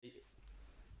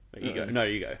You go. No,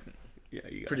 you go. Yeah,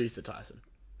 you go. Producer Tyson.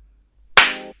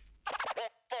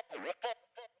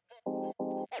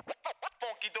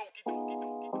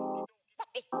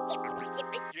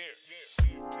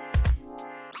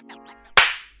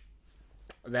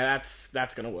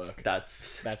 That's gonna work.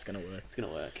 That's gonna work. It's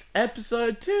gonna work.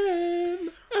 Episode 10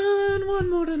 And one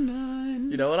more to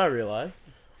 9. You know what I realised?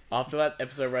 After that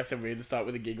episode where I said we had to start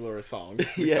with a giggle or a song,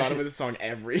 we started with a song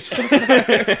every time.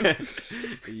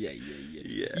 Yeah.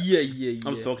 I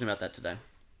was talking about that today.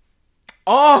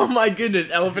 Oh my goodness,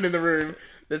 elephant in the room.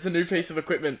 There's a new piece of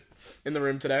equipment in the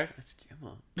room today. That's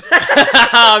Gemma.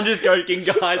 I'm just joking,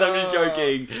 guys. I'm just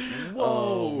joking.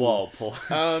 Whoa, Paul.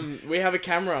 We have a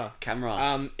camera.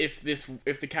 Camera. If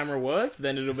the camera worked,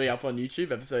 then it'll be up on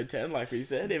YouTube, episode 10, like we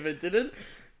said. If it didn't,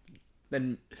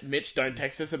 then Mitch, don't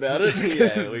text us about it.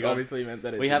 Yeah, we obviously meant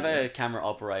that. We have a camera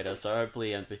operator, so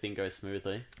hopefully everything goes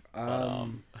smoothly. Oh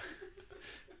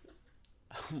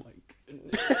my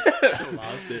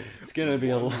goodness. It's gonna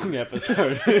be a long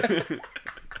episode.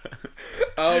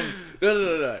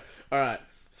 No. Alright,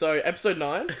 so episode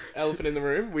 9, Elephant in the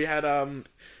Room. We had a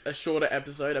shorter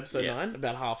episode 9,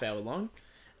 about half hour long.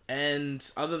 And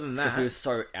other than that... because we were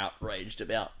so outraged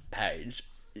about Paige.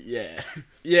 Yeah.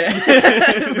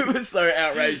 We were so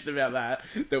outraged about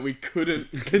that we couldn't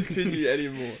continue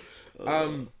anymore.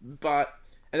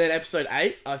 And then episode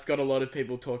 8, I got a lot of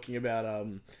people talking about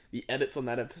the edits on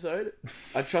that episode.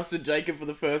 I trusted Jacob for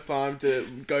the first time to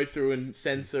go through and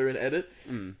censor and edit,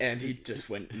 and he just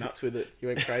went nuts with it. He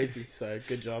went crazy. So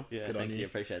good job. Yeah, good thank on you.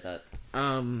 Appreciate that.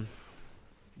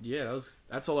 Yeah,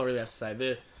 that's all I really have to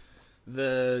say.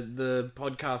 The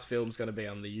podcast film's going to be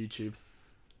on the YouTube.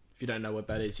 If you don't know what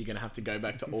that is, you're going to have to go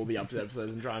back to all the episodes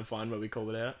and try and find where we called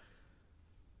it out.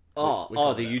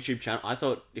 The YouTube channel. I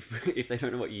thought if they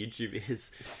don't know what YouTube is.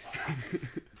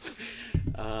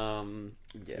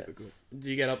 Yes. Did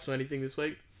you get up to anything this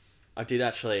week? I did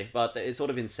actually, but it's sort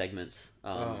of in segments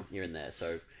here and there,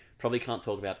 so probably can't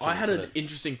talk about too much I had of an it.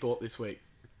 interesting thought this week.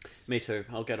 Me too.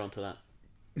 I'll get onto that.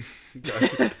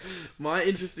 My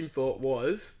interesting thought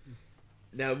was...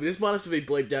 Now, this might have to be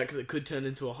bleeped out because it could turn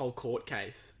into a whole court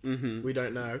case. Mm-hmm. We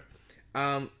don't know.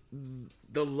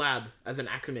 The lab as an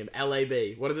acronym,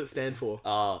 LAB. What does it stand for?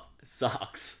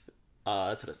 Sucks.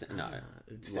 That's what it stands. No,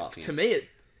 it's laughing. To me,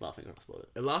 Laughing across borders.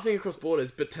 Laughing across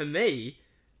borders, but to me,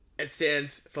 it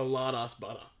stands for lard ass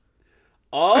butter.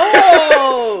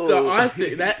 Oh, so I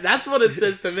think that's what it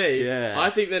says to me. Yeah. I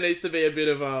think there needs to be a bit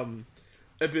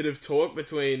of talk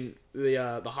between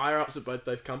the higher ups of both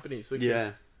those companies. Because,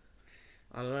 yeah.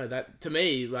 I don't know. That to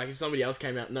me, like if somebody else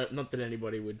came out, not that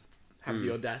anybody would have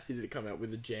the audacity to come out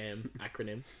with a jam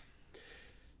acronym.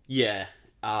 Yeah.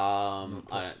 I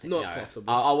don't think not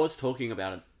possible. I was talking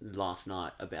about it last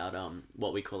night about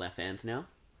what we call our fans now.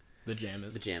 The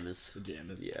jammers. The jammers.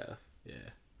 Yeah. Yeah.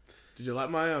 Did you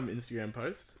like my Instagram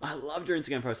post? I loved your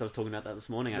Instagram post. I was talking about that this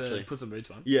morning, actually. The Puss in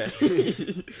Boots one. Yeah.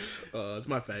 It's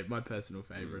my personal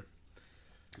favourite.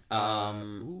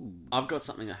 I've got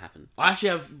something that happened. I actually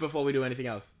have, before we do anything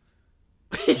else.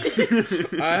 I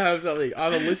have something. I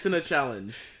have a listener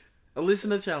challenge.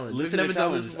 We've never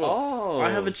done this before. Oh. I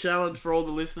have a challenge for all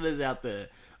the listeners out there.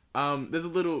 There's a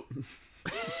little...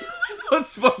 Not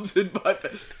sponsored by...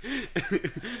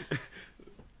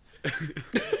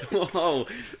 Whoa.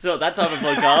 It's not that type of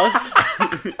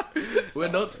podcast. We're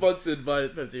not sponsored by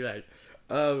Pepsi, mate.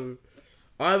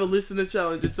 I have a listener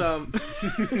challenge. It's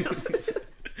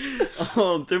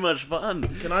Oh, too much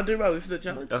fun. Can I do my listener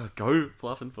challenge? Go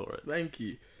fluffing for it. Thank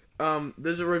you.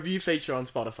 There's a review feature on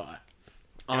Spotify.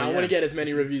 And I yeah. want to get as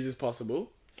many reviews as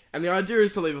possible. And the idea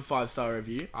is to leave a 5-star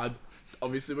review.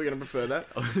 Obviously, we're going to prefer that.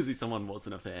 Obviously, someone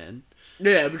wasn't a fan.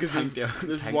 Yeah, because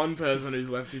there's one person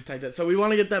who's left who's taken that. So we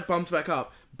want to get that bumped back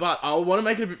up. But I want to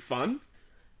make it a bit fun.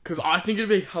 Because I think it'd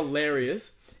be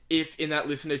hilarious if, in that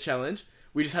listener challenge,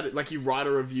 we just had it, like, you write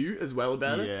a review as well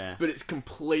about it. But it's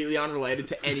completely unrelated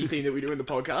to anything that we do in the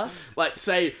podcast. Like,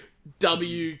 say...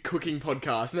 W cooking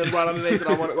podcast, and then right underneath it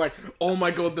I want it like, oh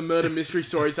my god, the murder mystery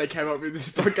stories they came up with this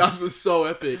podcast was so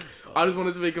epic. I just want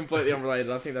it to be completely unrelated.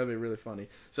 I think that'd be really funny.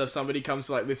 So if somebody comes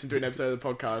to like listen to an episode of the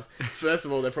podcast, first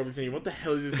of all they're probably thinking, what the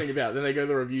hell is this thing about? Then they go to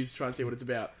the reviews to try and see what it's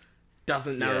about.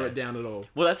 Doesn't narrow it down at all.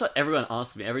 Well, that's what everyone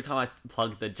asks me every time I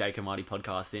plug the Jake and Marty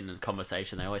podcast in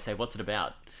conversation. They always say, what's it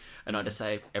about? And I just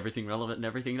say everything relevant and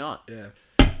everything not.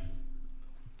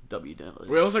 W.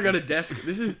 We also got a desk.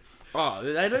 This is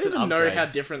they don't even know how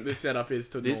different this setup is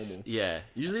to normal. Yeah.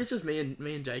 Usually it's just me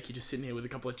and Jakey just sitting here with a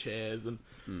couple of chairs,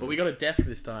 but we got a desk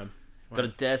this time. Got a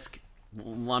desk,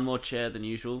 one more chair than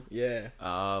usual. Yeah.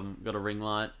 Got a ring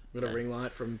light. Got a ring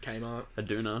light from Kmart. A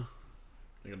doona.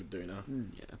 We got a doona.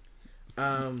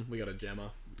 Yeah. We got a jammer.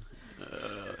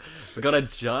 We got a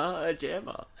jammer.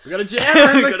 We got a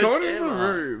jammer in We the got a corner of the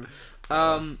jammer.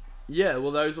 room. Yeah,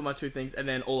 well, those were my two things. And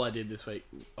then all I did this week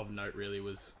of note really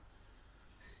was,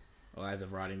 well, as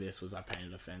of writing this, was I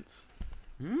painted a fence.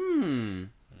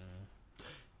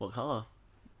 What colour?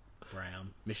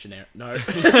 Brown. Missionary. No.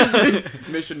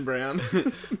 Mission brown.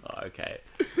 Oh, okay.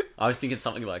 I was thinking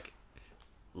something like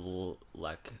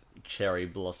cherry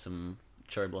blossom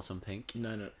pink.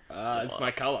 No. It's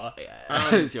my colour.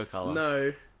 Yeah, it's your colour.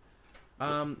 No.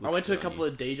 I went to a couple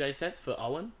of DJ sets for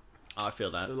Owen Oh, I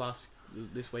feel that.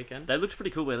 this weekend. They looked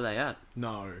pretty cool. Where are they at?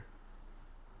 No.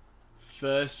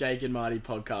 First Jake and Marty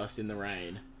podcast in the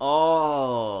rain.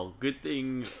 Oh, good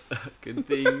thing. Good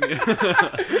thing.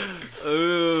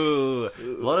 Ooh,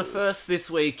 a lot of firsts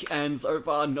this week, and so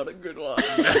far not a good one.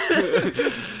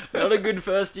 Not a good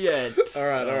first yet. All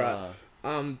right.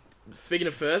 Speaking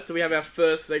of first, do we have our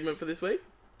first segment for this week?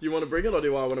 Do you want to bring it, or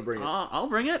do I want to bring it? I'll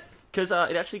bring it because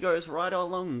it actually goes right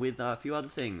along with a few other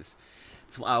things.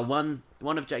 It's one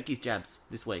of Jakey's jabs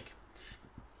this week.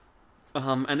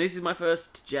 And this is my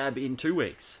first jab in 2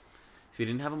 weeks. So we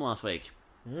didn't have them last week.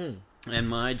 And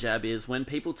my jab is when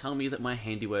people tell me that my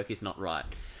handiwork is not right.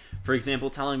 For example,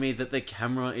 telling me that the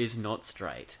camera is not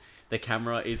straight. The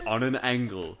camera is on an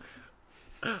angle.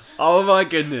 Oh my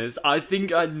goodness. I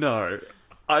think I know.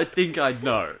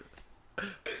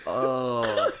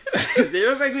 Oh.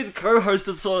 They're making me co-host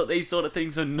of these sort of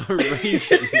things for no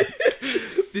reason.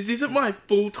 This isn't my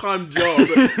full-time job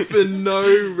for no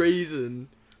reason.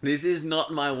 This is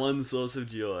not my one source of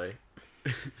joy.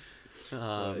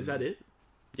 Is that it?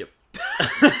 Yep.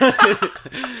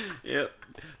 Yep.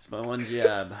 It's my one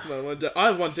jab. I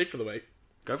have one tick for the week.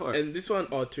 Go for it. And this one,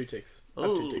 2 ticks. I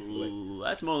have 2 ticks for the week. Ooh,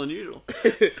 that's more than usual.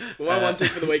 Well, my one tick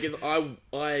for the week is I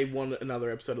want another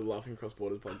episode of the Laughing Cross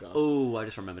Borders podcast. Oh, I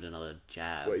just remembered another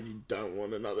jab. Wait, you don't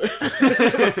want another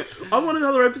episode? I want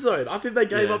another episode. I think they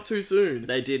gave up too soon.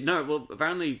 They did. No, well,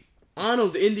 apparently...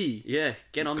 Arnold, Indy. Yeah,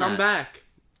 get on Come back.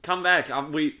 Come back.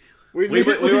 We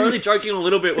were only joking a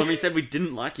little bit when we said we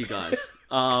didn't like you guys.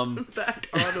 Back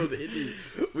Arnold, Indy.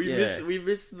 We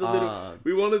missed the little...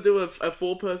 We want to do a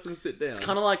 4-person sit down. It's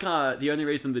kind of like the only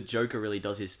reason the Joker really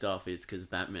does his stuff is because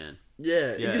Batman.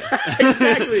 Yeah.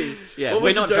 Exactly. Yeah, What we're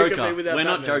would not the Joker. be without We're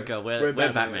not Batman? Joker. We're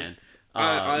Batman.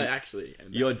 I actually am.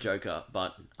 You're Joker,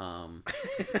 but don't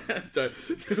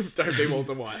be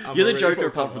Walter White. you're the Joker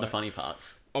apart from the funny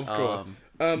parts. Of course.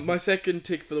 My second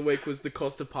tick for the week was the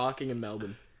cost of parking in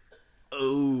Melbourne.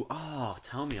 Oh,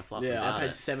 tell me, I fluffed Yeah, I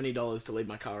paid $70 to leave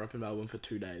my car up in Melbourne for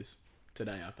 2 days.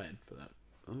 Today I paid for that.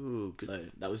 Ooh, good. So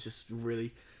that was just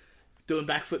really doing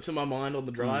backflips in my mind on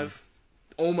the drive.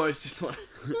 Almost just like...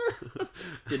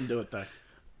 Didn't do it though.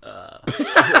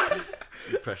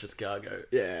 Some precious cargo.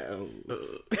 Yeah.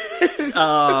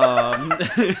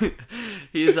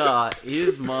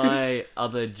 Here's my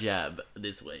other jab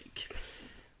this week.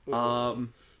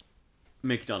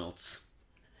 McDonald's.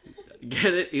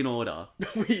 Get it in order.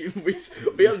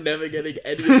 we are never getting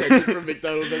any attention from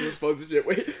McDonald's as a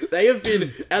sponsorship. They have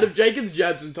been, out of Jacob's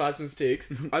jabs and Tyson's ticks,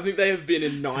 I think they have been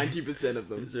in 90% of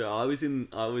them. So I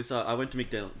went to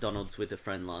McDonald's with a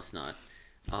friend last night,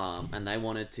 and they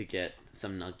wanted to get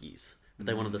some nuggies. But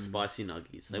they wanted the spicy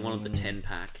nuggies. They wanted the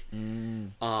 10-pack.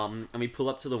 And we pull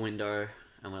up to the window,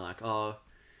 and we're like, oh,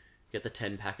 get the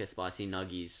 10-pack of spicy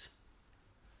nuggies.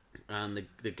 And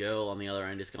the girl on the other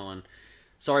end is going,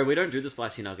 sorry, we don't do the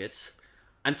spicy nuggets.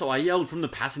 And so I yelled from the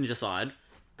passenger side,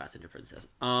 passenger princess.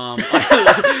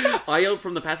 I yelled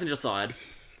from the passenger side,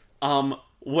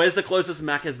 where's the closest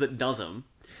Macca's that does them?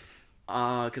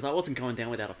 Because I wasn't going down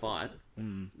without a fight.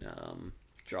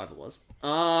 Driver was.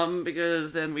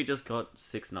 Because then we just got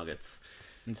 6 nuggets.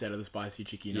 Instead of the spicy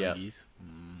chicken nuggies.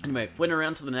 Anyway, went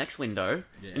around to the next window,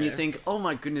 and you think, oh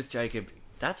my goodness, Jacob,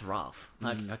 that's rough.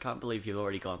 Like, I can't believe you've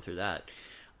already gone through that.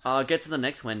 Get to the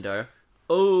next window.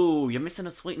 Oh, you're missing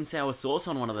a sweet and sour sauce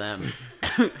on one of them.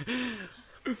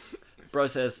 Bro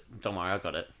says, don't worry, I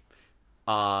got it.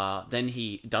 Then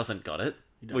he doesn't got it.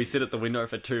 We sit at the window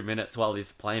for 2 minutes while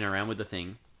he's playing around with the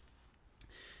thing.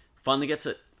 Finally gets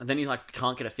it, and then he's like,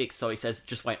 can't get it fixed, so he says,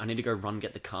 just wait, I need to go run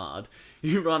get the card.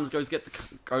 He runs, goes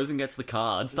and gets the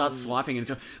card, starts swiping, and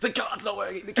the card's not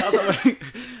working, the card's not working.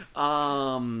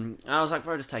 And I was like,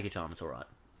 bro, just take your time, it's alright.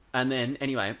 And then,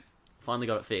 anyway, finally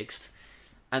got it fixed.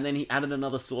 And then he added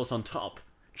another sauce on top,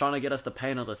 trying to get us to pay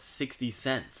another 60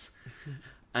 cents.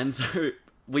 And so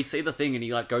we see the thing, and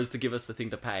he like goes to give us the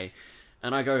thing to pay.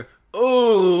 And I go,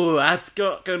 oh, that's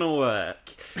not gonna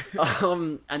work.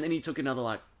 And then he took another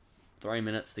like 3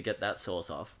 minutes to get that sauce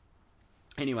off.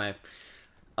 Anyway,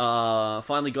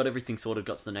 finally got everything sorted,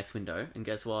 got to the next window, and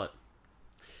guess what?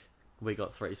 We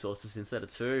got 3 sauces instead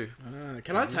of 2.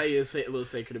 Can I tell you a little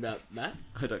secret about that?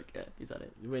 I don't care. Is that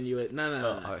it? When you were...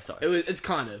 No. Oh, sorry. It's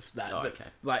kind of that. Oh, but, okay.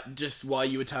 like, just while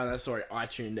you were telling that story, I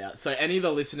tuned out. So any of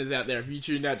the listeners out there, if you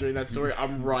tuned out during that story,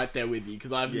 I'm right there with you,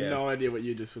 because I have no idea what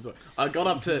you just were talking. I got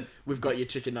up to, we've got your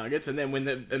chicken nuggets, and then when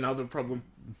another problem...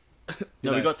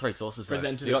 No, we got 3 sauces, though.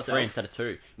 Presented We got itself. 3 instead of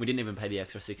 2. We didn't even pay the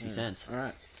extra 60 cents.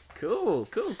 Alright. Cool.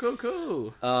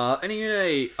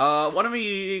 Anyway, why don't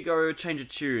we go change a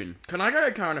tune? Can I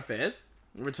go current affairs?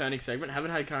 Returning segment.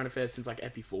 Haven't had current affairs since, like,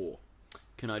 Epi 4.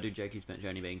 Can I do Jakey's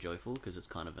journey being joyful? Because it's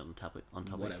kind of on topic.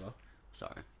 Whatever.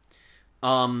 Sorry.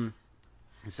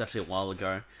 It's actually a while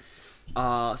ago.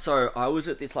 So I was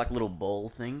at this, like, little ball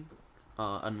thing,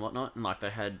 and whatnot, and, like,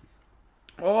 they had...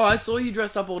 Oh, I saw you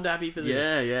dressed up all dappy for this.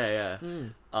 Yeah.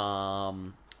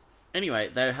 Anyway,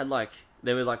 they had, like...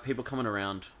 There were, like, people coming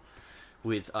around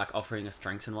with, like, offering us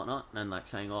drinks and whatnot, and, like,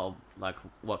 saying, oh, like,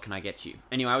 what can I get you?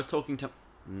 Anyway, I was talking to...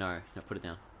 No, put it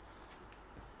down.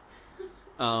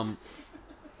 I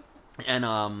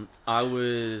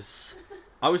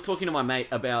was talking to my mate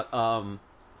about,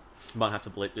 might have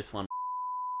to bleep this one.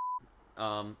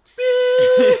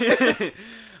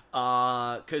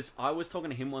 Because I was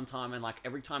talking to him one time, and, like,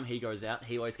 every time he goes out,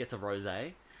 he always gets a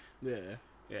rosé. Yeah.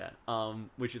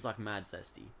 Which is, like, mad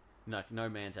zesty. Like, no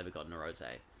man's ever gotten a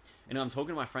rosé. And I'm talking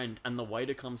to my friend, and the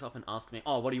waiter comes up and asks me,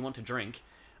 oh, what do you want to drink?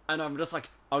 And I'm just like,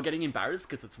 I'm getting embarrassed,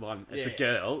 because it's one, it's a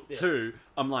girl. Yeah. 2,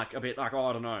 I'm like, a bit like, oh,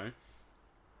 I don't know.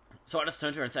 So I just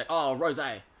turn to her and say, oh,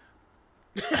 rosé.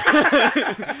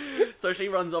 So she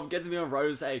runs off, gets me a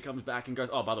rosé, comes back and goes,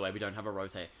 oh, by the way, we don't have a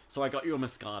rosé. So I got you a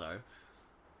Moscato.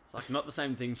 It's like, not the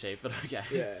same thing, chief, but okay.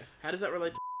 Yeah. How does that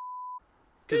relate to...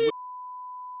 Because he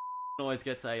always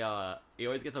gets a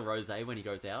rosé when he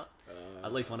goes out.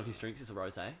 At least one of his drinks is a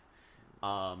rosé.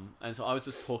 And so I was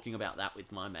just talking about that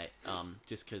with my mate,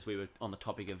 just because we were on the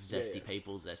topic of zesty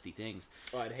people, zesty things.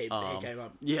 Right, he came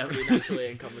up pretty naturally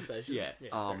in conversation. Yeah, fair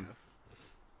enough.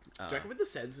 Do you reckon with the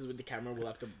sensors with the camera we'll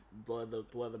have to blur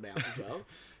the mouth as well?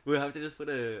 We'll have to just put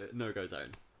a no-go zone.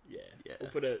 Yeah.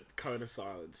 We'll put a cone of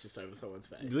silence just over someone's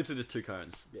face. Literally just 2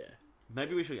 cones. Yeah.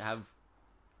 Maybe we should have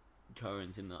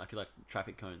cones in the, like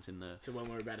traffic cones in the... So when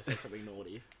we're about to say something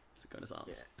naughty. It's a cone of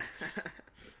silence. Yeah.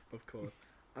 Of course.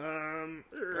 I'm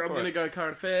going to go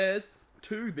current affairs.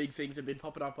 2 big things have been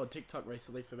popping up on TikTok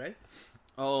recently for me.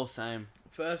 Oh, same.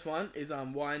 First one is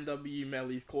YNW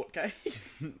Melly's court case.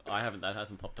 That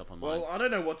hasn't popped up on mine. Well, I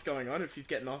don't know what's going on, if he's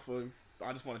getting off or if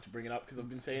I just wanted to bring it up because I've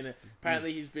been seeing it.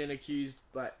 Apparently he's been accused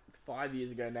like 5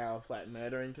 years ago now of like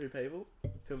murdering 2 people,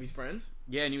 2 of his friends.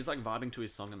 Yeah, and he was like vibing to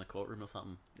his song in the courtroom or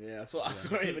something. Yeah, I saw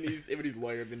him and his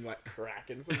lawyer had been like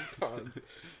cracking some puns.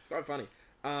 Quite funny.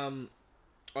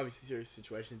 Obviously serious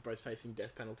situation. He's both facing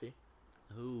death penalty.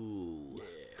 Ooh. Yeah.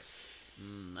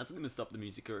 That's going to stop the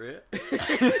music career.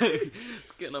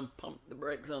 It's going to pump the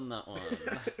brakes on that one. It's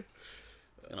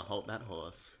going to halt that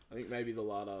horse. I think maybe the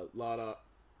Lada.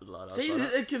 See,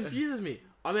 it confuses me.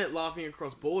 I meant Laughing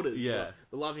Across Borders. Yeah.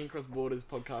 The Laughing Across Borders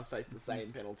podcast faced the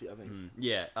same penalty, I think.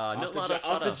 Yeah.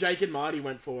 After Jake and Marty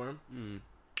went for him.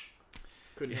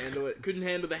 Couldn't handle it. Couldn't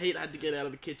handle the heat. Had to get out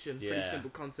of the kitchen. Yeah. Pretty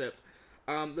simple concept.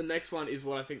 The next one is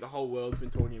what I think the whole world's been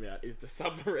talking about, is the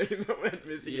submarine that went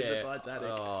missing in the Titanic.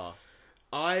 Oh.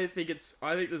 I think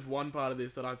there's one part of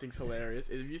this that I think's hilarious.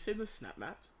 Have you seen the snap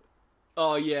maps?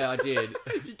 Oh yeah, I did.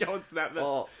 If you go on snap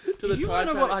maps to the Titanic.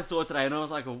 You know what I saw today, and I was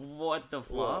like, "What the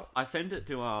fuck?" What? I sent it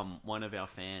to one of our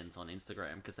fans on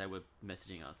Instagram because they were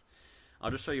messaging us.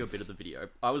 I'll just show you a bit of the video.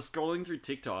 I was scrolling through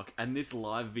TikTok, and this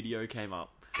live video came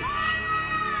up.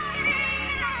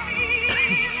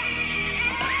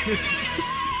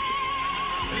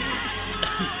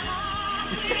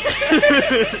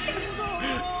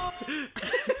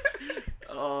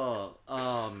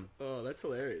 Oh, that's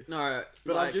hilarious. No,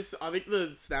 but I think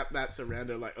the snap maps around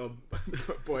it, like, oh,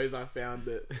 boys, I found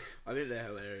it. I think they're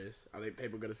hilarious. I think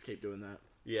people got to keep doing that.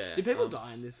 Yeah. Did people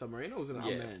die in this submarine, or was it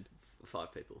unmanned?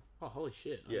 5 people. Oh, holy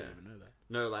shit! I didn't even know that.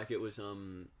 No, like it was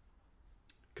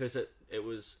because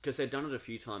because they'd done it a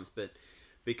few times, but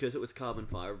because it was carbon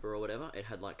fiber or whatever, it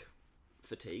had like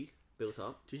fatigue built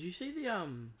up. Did you see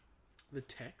the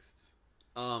texts?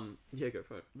 Yeah, go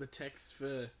for it. The text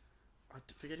for, I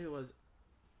forget who it was.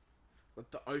 Like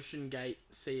the Ocean Gate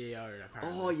CEO,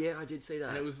 apparently. Oh yeah, I did see that.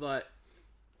 And it was like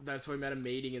they were talking about a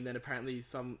meeting, and then apparently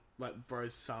some like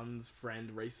bro's son's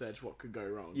friend researched what could go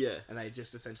wrong. Yeah, and they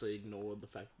just essentially ignored the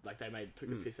fact, like they took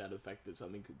the piss out of the fact that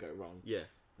something could go wrong. Yeah,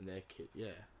 and their kid. Yeah,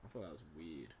 I thought that was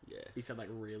weird. Yeah, he said like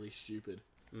really stupid.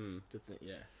 To think.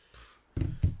 Yeah,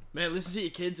 man, listen to your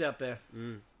kids out there,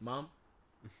 mum,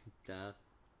 dad,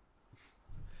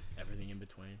 everything in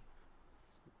between.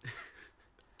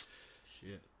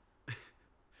 shit.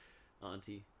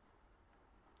 Auntie.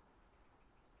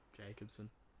 Jacobson.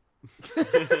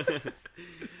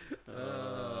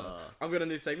 I've got a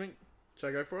new segment. Should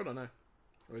I go for it or no?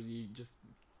 Or are you just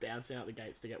bouncing out the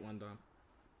gates to get one done?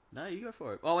 No, you go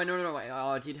for it. Oh, wait, no. Wait.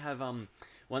 I did have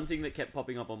one thing that kept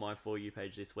popping up on my For You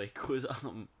page this week was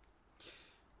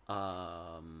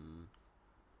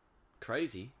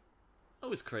crazy. I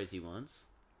was crazy once.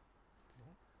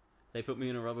 They put me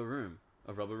in a rubber room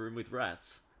with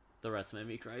rats. The rats made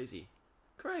me crazy.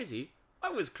 Crazy? I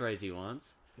was crazy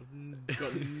once.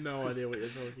 Got no idea what you're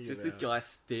talking about. It's just a guy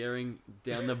staring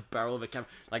down the barrel of a camera,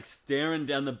 like staring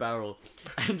down the barrel,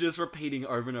 and just repeating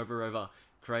over and over,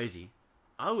 crazy.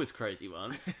 I was crazy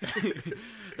once.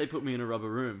 They put me in a rubber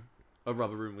room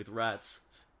with rats.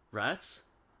 Rats?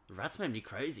 Rats made me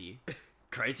crazy.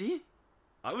 Crazy?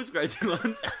 I was crazy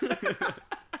once.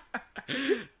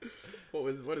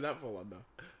 What did that fall under?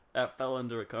 That fell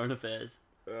under a current affairs.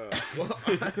 Well,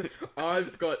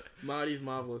 I've got Marty's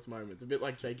Marvelous Moments. A bit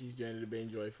like Jakey's Journey to Being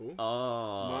Joyful.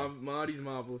 Oh. Marty's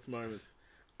Marvelous Moments.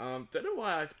 Don't know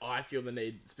why I feel the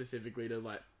need specifically to,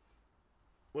 like...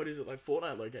 What is it, like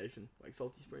Fortnite location? Like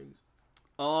Salty Springs?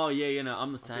 Oh, yeah, no,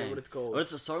 I'm the I same. forget what it's called. But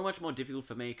it's so much more difficult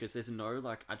for me because there's no,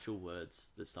 like, actual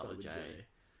words that start with J.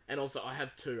 And also, I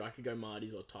have two. I could go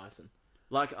Marty's or Tyson.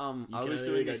 Like, I was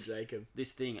doing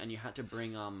this thing, and you had to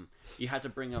bring an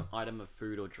item of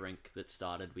food or drink that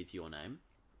started with your name.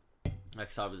 Like,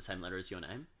 started with the same letter as your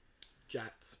name.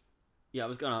 Jats.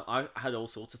 Yeah, I had all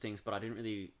sorts of things, but I didn't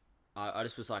really... I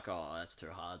just was like, oh, that's too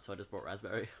hard, so I just brought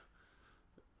raspberry.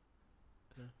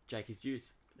 Yeah. Jakey's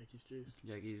juice.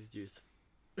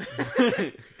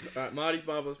 Alright, Marty's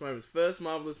Marvelous Moments. First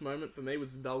Marvelous Moment for me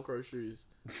was Velcro shoes.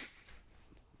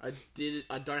 I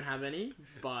don't have any,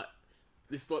 but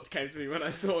this thought came to me when I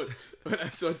saw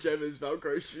Gemma's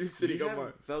Velcro shoes sitting on my...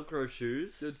 Velcro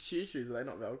shoes? The cheer shoes, are they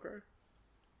not Velcro?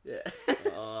 Yeah.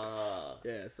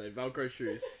 Yeah, so Velcro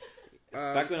shoes.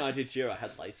 Back when I did cheer, I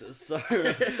had laces, so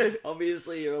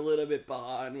obviously you're a little bit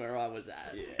behind where I was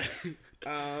at.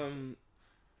 Yeah.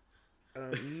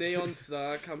 Neon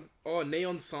sign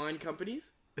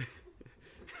companies.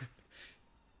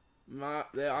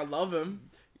 I love them.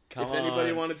 If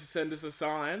anybody wanted to send us a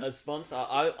sign, a sponsor,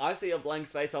 I see a blank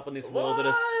space up on this wall.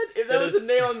 If there was a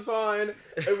neon sign,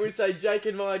 it would say Jake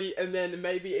and Marty, and then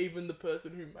maybe even the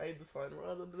person who made the sign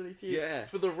right underneath you. Yeah.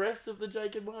 For the rest of the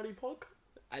Jake and Marty podcast.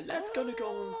 And that's gonna go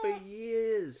on for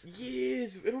years.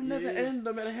 It'll never end,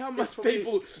 no matter how much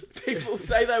people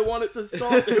say they want it to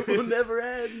stop. It will never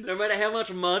end. No matter how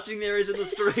much marching there is in the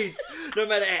streets, no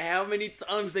matter how many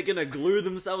times they're gonna glue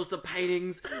themselves to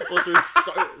paintings, or do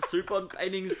soup on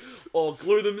paintings, or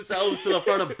glue themselves to the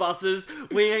front of buses,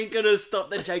 we ain't gonna stop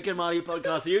the Jake and Marty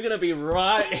podcast. So you're gonna be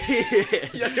right here.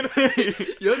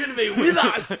 You're gonna be with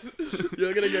us.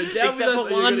 You're gonna go down Except with us.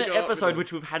 for one episode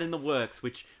which we've had in the works,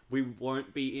 which we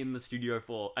won't be in the studio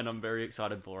for, and I'm very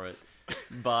excited for it.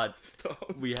 But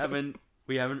we haven't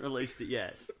released it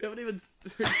yet. We haven't even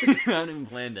we haven't even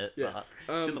planned it. Yeah.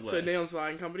 It's in the works. So neon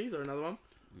sign companies are another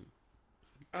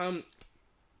one.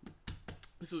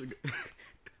 This was a good...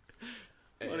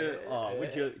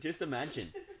 would you just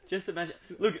imagine? Just imagine.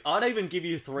 Look, I'd even give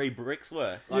you 3 bricks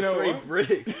worth. Like, you know 3 what?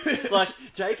 bricks. Like,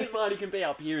 Jake and Marty can be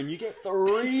up here and you get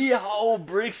 3 whole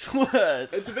bricks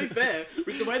worth. And to be fair,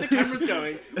 with the way the camera's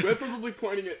going, we're probably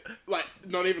pointing it, like,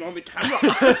 not even on the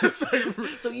camera.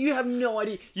 So you have no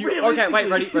idea. Okay, wait,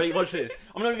 ready, watch this.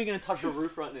 I'm not even going to touch the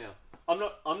roof right now. I'm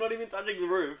not even touching the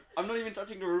roof. I'm not even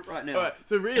touching the roof right now. Alright,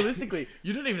 so realistically,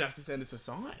 you don't even have to send us a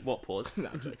sign. What, pause? No,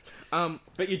 jokes.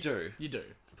 But you do. You do.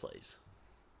 Please.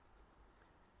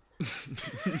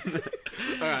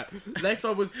 Alright, next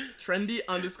one was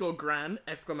trendy_gran !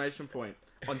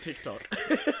 On TikTok.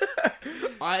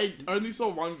 I only saw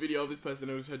one video of this person.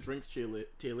 It was her drinks tier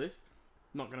list.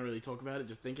 Not going to really talk about it.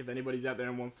 Just think if anybody's out there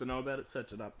and wants to know about it,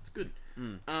 search it up. It's good.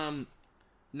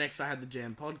 Next I had the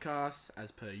Jam podcast, as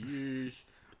per usual.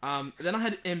 Then I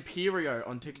had Imperio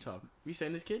on TikTok. Have you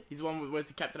seen this kid? He's the one who wears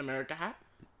the Captain America hat.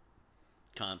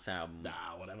 Can't say I'm...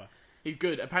 Nah, whatever. He's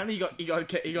good. Apparently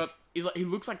he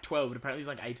looks like 12, but apparently he's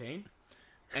like 18.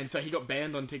 And so he got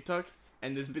banned on TikTok,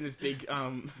 and there's been this big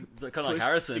kind of like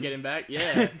Harrison to get him back.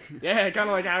 Yeah. Yeah, kind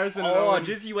of like Harrison.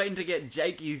 Just you waiting to get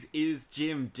Jakey's Is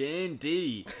Jim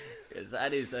Dandy. Because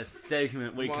that is a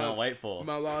segment we can't wait for.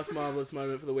 My last marvelous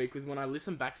moment for the week was when I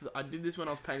listened back to I did this when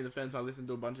I was painting the fence. I listened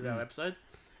to a bunch of our episodes,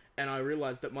 and I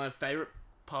realised that my favourite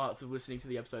parts of listening to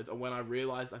the episodes are when I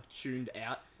realise I've tuned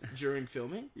out during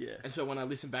filming. Yeah. And so when I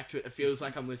listen back to it, it feels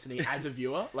like I'm listening as a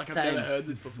viewer. Like I've Same. never heard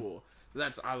this before.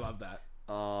 So I love that.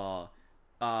 Want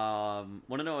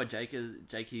to know what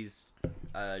Jakey's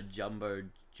jumbo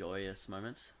joyous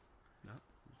moments. No.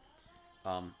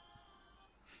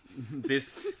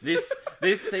 This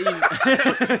scene.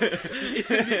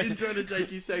 The intro to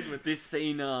Jakey's segment. This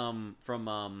scene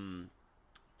from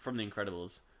The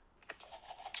Incredibles.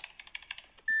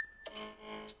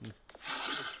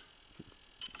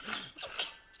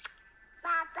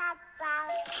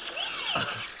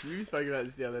 We spoke about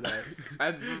this the other day.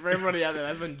 And for everybody out there,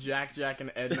 that's when Jack,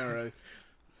 and Edna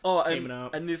are teaming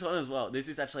up. And this one as well. This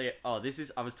is actually... I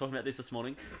was talking about this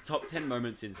morning. Top 10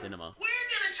 moments in cinema. We're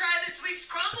gonna try this week's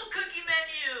crumble cookie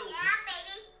menu! Yeah,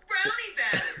 baby! Brownie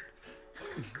batter!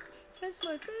 That's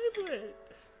my favorite.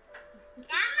 That's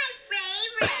my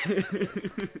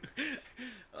favorite!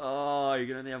 Oh, you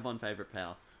can only have one favorite,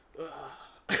 pal.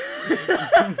 There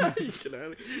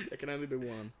can only be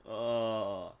one.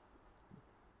 Oh.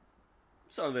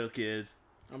 Sorry, little kids.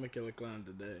 I'm a killer clown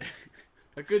today.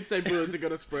 I could say bullets are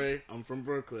gonna spray. I'm from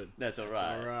Brooklyn. That's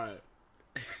alright. Alright.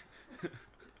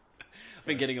 I've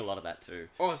been getting a lot of that too.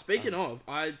 Oh, speaking of,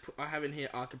 I have in here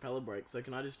acapella break, so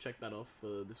can I just check that off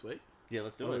for this week? Yeah,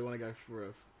 let's do Or it. do we want to go for a...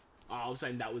 Oh, I was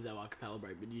saying that was our acapella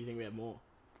break, but do you think we have more?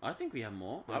 I think we have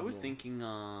more. We I have was more. thinking,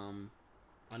 I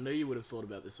know you would have thought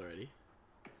about this already.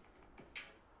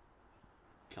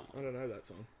 come I on. don't know that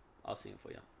song. I'll sing it for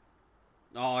you.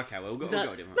 Oh, okay, we'll go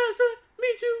different. Master,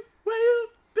 meet you where you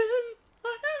been.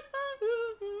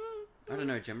 I don't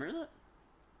know, do you remember that?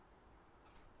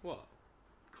 What?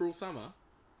 Cruel Summer?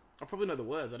 I probably know the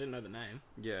words, I didn't know the name.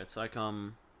 Yeah, it's like,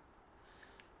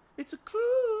 it's a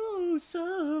cruel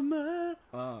summer.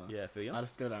 Oh. Yeah, for you? I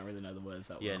still don't really know the words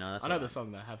that well. Yeah, no, that's I know alright. the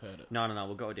song though, I have heard it. No,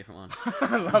 we'll go a different one.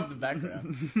 I love the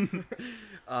background.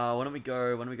 Why don't we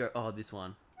go, oh, this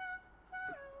one.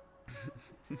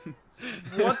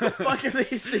 What the fuck are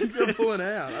these things you're pulling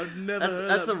out? I've never heard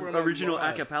That's that the before in my original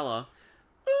life. acapella.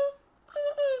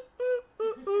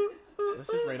 Let's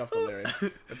just read off the lyrics.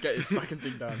 Let's get this fucking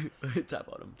thing done. Tap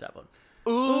on him.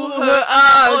 Ooh, her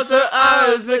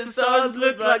eyes make the stars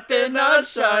look like they're not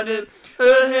shining.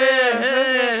 Her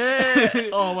hair.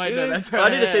 Oh wait, no, that's her I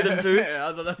need to see hair. them too. Yeah,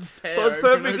 I thought that's hair. Falls Over and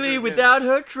over perfectly again. without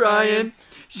her trying.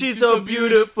 She's so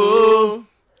beautiful.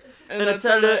 and And I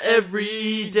tell her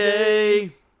every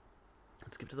day.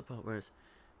 Let's skip to the part where it's,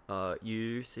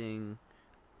 you sing,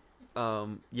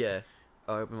 yeah,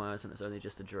 I open my eyes and it's only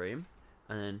just a dream.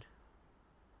 And then,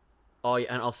 oh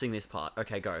yeah, and I'll sing this part.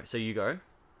 Okay, go. So you go.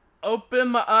 Open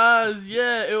my eyes,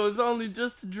 yeah, it was only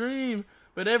just a dream.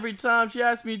 But every time she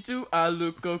asked me to, I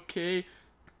look okay.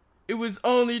 It was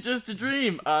only just a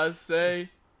dream, I say.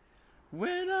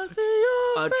 When I see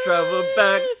your I face. travel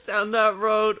back down that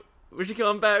road. Will she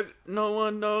come back? No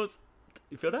one knows.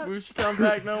 You feel that? Will she come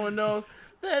back? No one knows.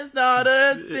 There's not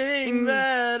a thing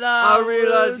that I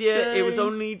realize, would yeah, it was change.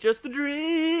 only just a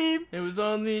dream. It was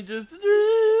only just a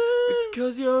dream.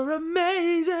 Because you're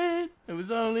amazing. It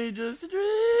was only just a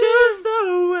dream. Just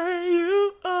the way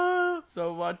you are.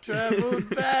 So I traveled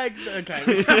back. Okay.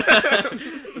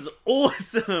 It was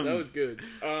awesome. That was good.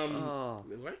 Oh.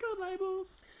 Record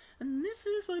labels. And this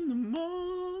is when the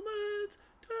moment.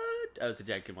 That was a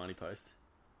Jake and Marty post.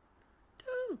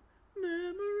 To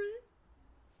memory.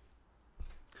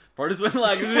 Bro just went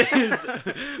like this.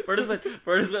 Bro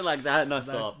just went like that and I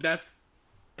stopped.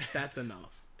 That's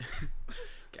enough.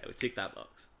 Okay, we'll tick that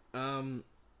box. Can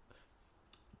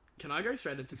I go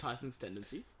straight into Tyson's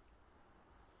tendencies?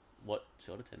 What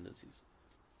sort of tendencies?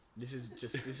 This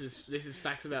is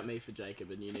facts about me for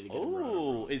Jacob, and you need to get them right.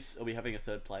 Oh, are we having a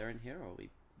third player in here, or are we?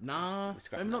 Nah, We're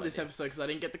scrapping maybe not that this idea. episode because I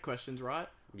didn't get the questions right.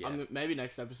 Yeah. Maybe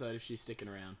next episode if she's sticking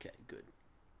around. Okay, good.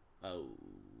 Oh.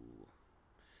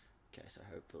 Okay, so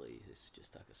hopefully this is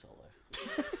just like a solo.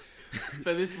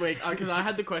 For this week, because I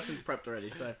had the questions prepped already.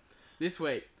 So this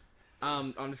week,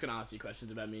 I'm just gonna ask you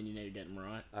questions about me, and you need to get them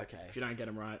right. Okay. If you don't get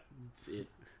them right, it's it.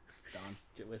 It's done.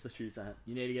 Okay, where's the shoes at?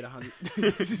 You need to get 100.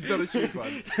 This is not a choose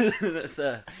one. That's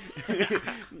No.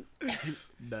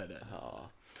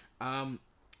 Oh.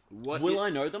 What? Will I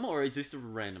know them, or is this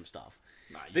random stuff?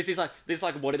 Nah, This is like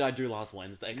what did I do last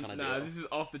Wednesday kind of No, deal. this is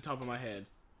off the top of my head.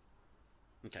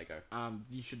 Okay, go.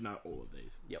 You should know all of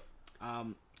these. Yep.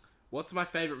 What's my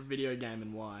favorite video game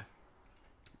and why?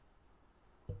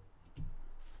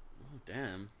 Oh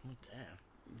damn. Oh damn.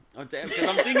 Oh damn.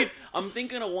 Because I'm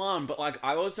thinking of one, but like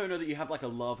I also know that you have like a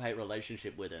love-hate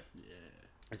relationship with it. Yeah.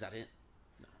 Is that it?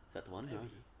 No. Is that the one? Maybe. No.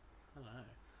 Hello.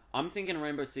 I'm thinking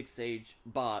Rainbow Six Siege,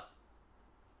 but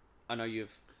I know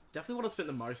you've. It's definitely what I spent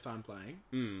the most time playing.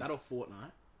 Mm. That or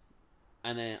Fortnite.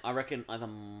 And then I reckon either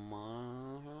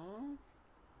Minecraft.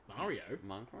 Minecraft?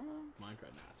 Nah,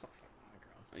 it's not fucking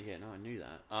Minecraft. Yeah, no, I knew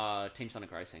that. Team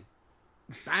Sonic Racing.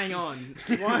 Bang on.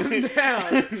 1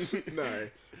 down. No.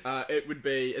 It would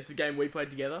be... It's a game we played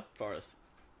together. Forest.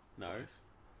 No.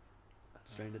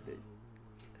 Stranded Deep.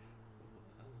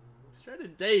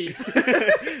 Stranded Deep.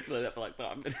 Played that for like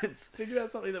 5 minutes. Think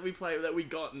about something that we played that we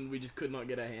got and we just could not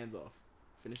get our hands off.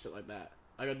 Finished it like that.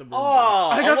 I got the Broom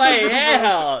I got A Way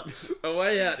Out. A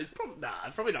Way Out. It's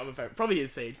probably not my favorite. Probably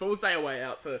is Siege, but we'll say A Way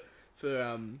Out for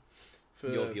Your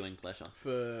viewing pleasure.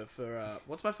 For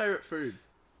what's my favorite food?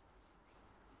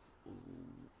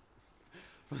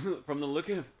 From the look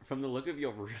of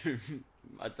your room,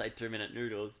 I'd say 2-minute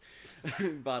noodles,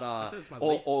 but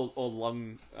or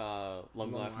long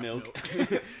life milk.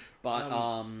 But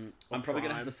I'm probably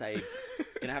gonna have to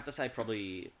say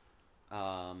probably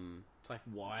it's like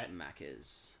white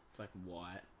Macca's. It's like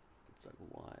white. It's like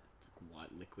white. It's like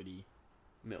white liquidy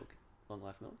milk. Long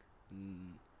life milk.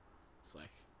 It's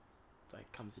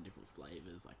like comes in different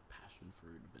flavors like passion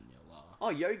fruit, vanilla. Oh,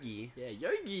 yogi. Yeah,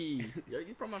 yogi.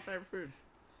 Yogi's probably my favorite food.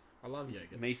 I love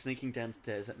yogurt. Me sneaking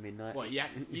downstairs at midnight. What? Yeah,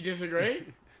 you disagree?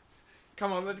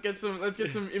 Come on, let's get some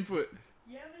input.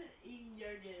 You haven't eaten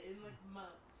yogurt in like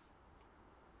months.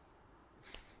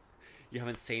 You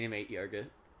haven't seen him eat yogurt.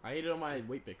 I eat it on my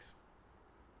Wheat Bix.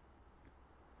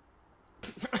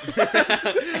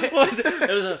 What was it?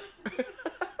 It was a.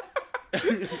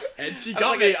 And she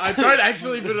got me. I don't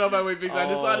actually put it on my Wheat Bix. I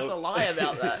decided to lie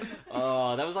about that.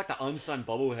 Oh, that was like the Einstein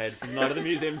bobblehead from Night of the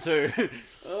Museum too.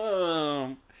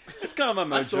 It's kind of my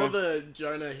mojo. I saw the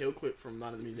Jonah Hill clip from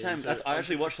Night of the Museum. Same. I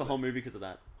actually watched the whole movie because of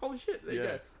that. Holy shit! There you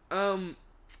go.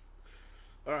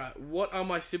 All right. What are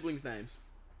my siblings' names?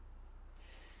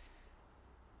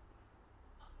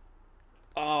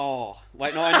 Oh,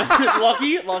 wait, no, I know.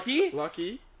 Lockie,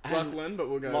 Lachlan, but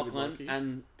we'll go with Lockie.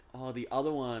 And the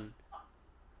other one.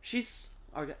 She's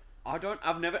okay.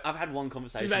 I've had one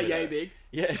conversation. She's about yay big.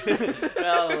 Yeah.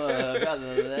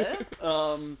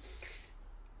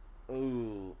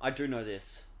 Ooh, I do know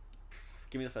this.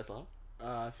 Give me the first letter.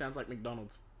 Sounds like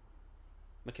McDonald's.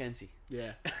 Mackenzie.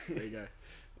 Yeah, there you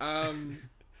go.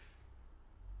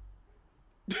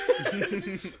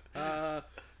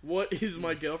 What is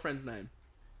my girlfriend's name?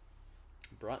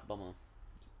 Bright Bomber.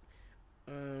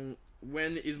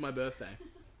 When is my birthday?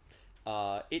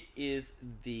 It is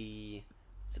the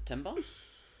September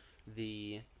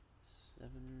the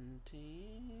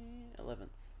 11th.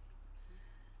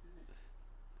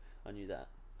 I knew that.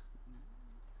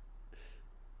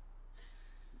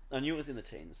 I knew it was in the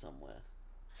teens somewhere.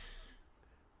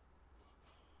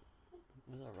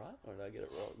 Was I right, or did I get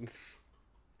it wrong?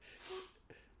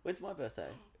 When's my birthday?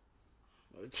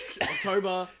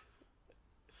 October.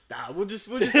 Nah, we'll just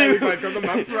say we both got the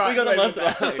month right. We got the month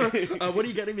right. What are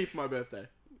you getting me for my birthday?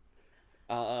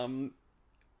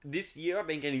 This year I've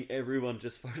been getting everyone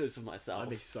just photos of myself. I'd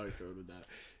be so thrilled with that.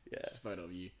 Yeah. Just a photo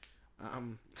of you.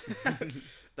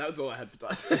 That was all I had for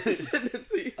Tyson's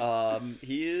tendency. Why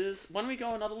don't we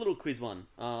go another little quiz one?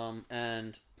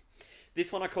 And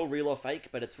this one I call real or fake,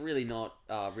 but it's really not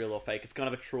real or fake. It's kind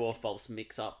of a true or false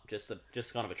mix-up, just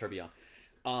kind of a trivia.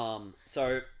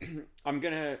 So I'm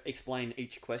gonna explain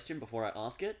each question before I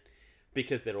ask it,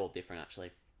 because they're all different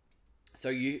actually.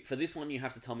 So for this one, you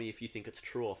have to tell me if you think it's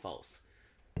true or false.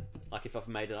 Like if I've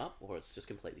made it up or it's just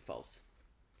completely false.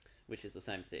 Which is the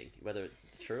same thing, whether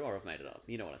it's true or I've made it up.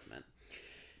 You know what I meant.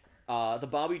 The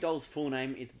Barbie doll's full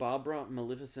name is Barbara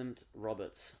Maleficent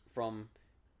Roberts from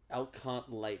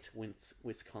Elkhart Lake,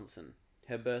 Wisconsin.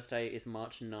 Her birthday is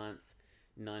March 9th,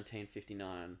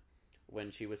 1959, when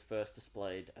she was first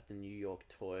displayed at the New York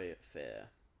Toy Fair.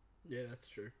 Yeah, that's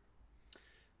true.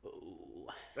 Ooh.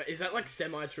 Is that like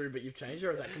semi-true, but you've changed it,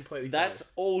 or is that completely That's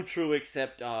false? all true,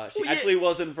 except she actually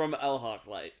wasn't from Elkhart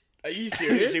Lake. Are you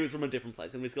serious? She was from a different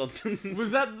place in Wisconsin. Was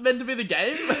that meant to be the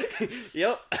game?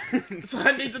 Yep. So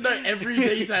I need to know every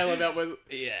detail about whether...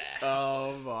 Yeah.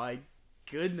 Oh my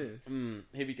goodness.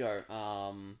 Here we go.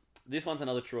 This one's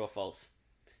another true or false.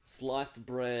 Sliced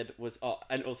bread was... Oh,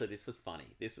 and also this was funny.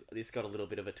 This got a little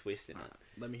bit of a twist in it.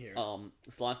 Let me hear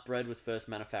it. Sliced bread was first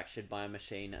manufactured by a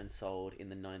machine and sold in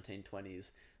the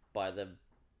 1920s by the...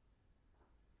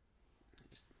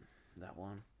 That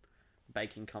one.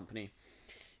 Baking company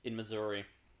in Missouri.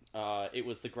 It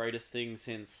was the greatest thing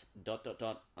since...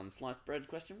 unsliced bread,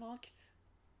 question mark?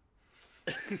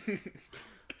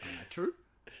 True?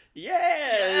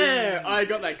 Yes! Yeah! I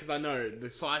got that because I know the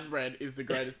sliced bread is the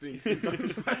greatest thing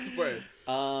since sliced bread.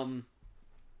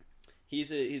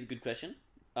 Here's a good question.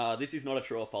 This is not a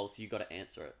true or false. You got to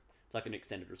answer it. It's like an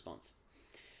extended response.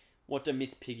 What do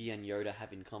Miss Piggy and Yoda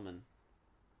have in common?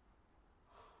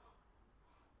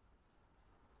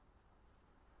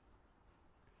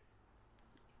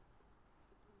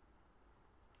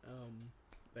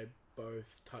 They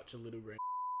both touch a little green.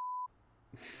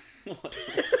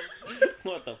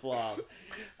 What the fluff?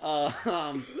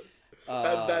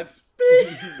 That's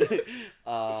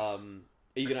Are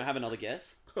you gonna have another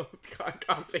guess? I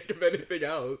can't think of anything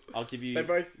else. I'll give you. They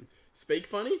both speak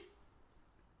funny?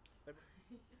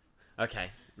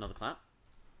 Okay, another clap.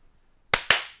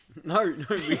 No,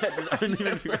 we had this only.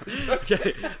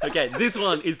 Okay, this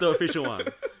one is the official one.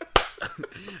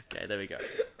 Okay, there we go.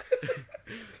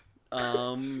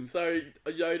 So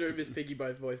Yoda and Miss Piggy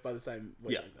both voiced by the same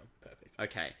voice actor. Perfect.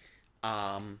 Okay.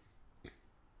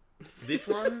 This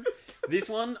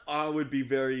one I would be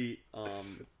very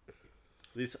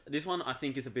this one I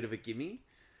think is a bit of a gimme.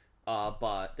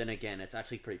 But then again, it's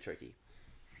actually pretty tricky.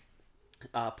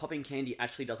 Popping candy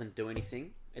actually doesn't do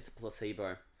anything. It's a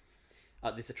placebo.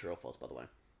 This is true or false, by the way.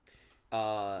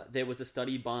 There was a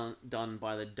study done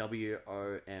by the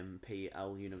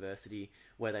WOMPL University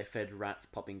where they fed rats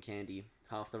popping candy.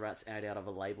 Half the rats ate out of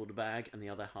a labelled bag, and the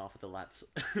other half of the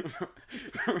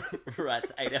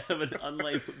rats ate out of an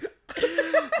unlabelled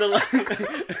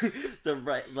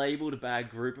The labelled bag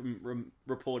group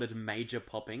reported major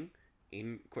popping,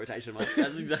 in quotation marks.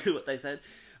 That's exactly what they said.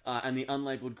 And the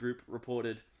unlabelled group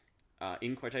reported,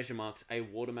 in quotation marks, a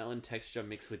watermelon texture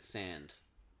mixed with sand.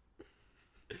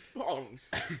 Oh,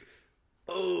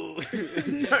 Oh,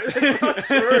 no, that's not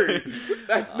true.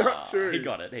 That's not true. He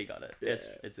got it. Yeah.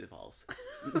 It's false.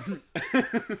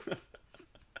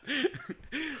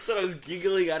 So I was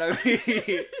giggling at over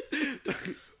here.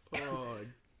 Oh,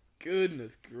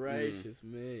 goodness gracious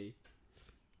me.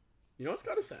 You know what's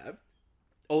kind of sad?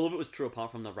 All of it was true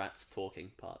apart from the rats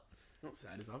talking part. Not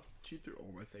sad is I've chewed through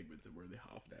all my segments and we're only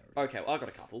half an hour. Okay, well, I got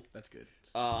a couple. That's good.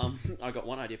 I got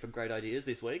one idea for great ideas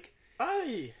this week.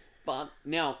 Hey! But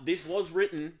now this was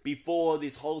written before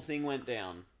this whole thing went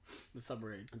down. The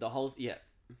submarine.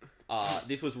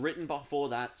 This was written before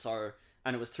that,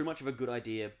 and it was too much of a good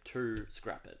idea to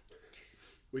scrap it.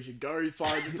 We should go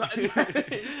find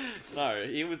the No,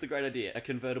 here was the great idea: a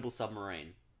convertible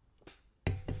submarine.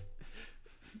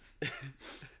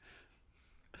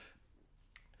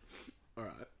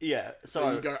 Alright. Yeah,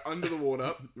 So you go under the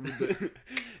water with the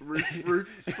roof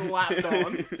slapped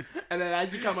on, and then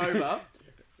as you come over,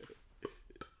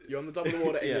 you're on the top of the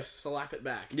water and you slap it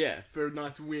back. Yeah. For a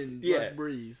nice wind, Yeah. nice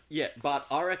breeze. Yeah, but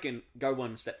I reckon go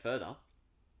one step further.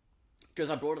 Because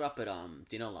I brought it up at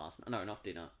dinner last night. No, not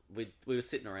dinner. We were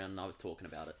sitting around and I was talking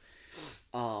about it.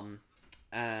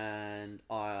 And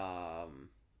I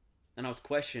was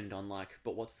questioned on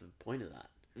but what's the point of that?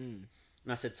 Mm.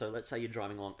 And I said, so let's say you're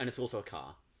driving along, and it's also a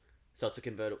car. So it's a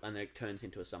convertible, and then it turns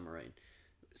into a submarine.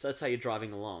 So let's say you're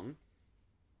driving along,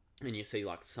 and you see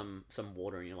some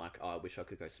water, and you're like, oh, I wish I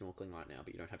could go snorkeling right now,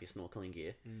 but you don't have your snorkeling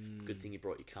gear. Good thing you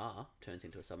brought your car. Turns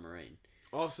into a submarine.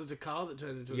 Oh, so it's a car that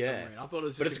turns into a submarine. I thought it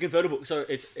was just but it's a convertible, so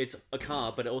it's a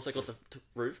car, but it also got the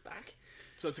roof back.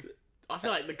 So I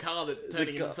feel like the car that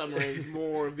turning into a submarine is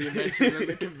more of the invention than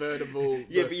the convertible.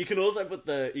 Yeah, but you can also put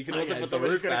the so roof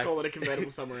we're just back. going to call it a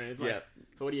convertible submarine. It's Yeah.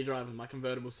 So what are you driving? My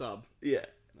convertible sub. Yeah.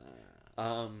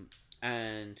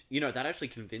 And that actually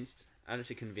convinced.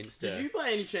 Did you by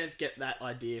any chance get that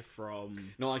idea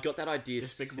from? No, I got that idea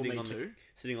Despicable Me Too?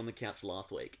 sitting on the couch last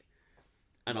week,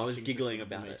 and I was giggling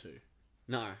about it. Too.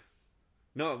 No,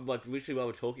 literally while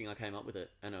we're talking, I came up with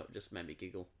it, and it just made me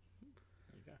giggle.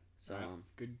 There you go. So,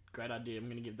 right. Great idea. I'm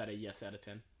going to give that a yes out of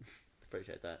 10.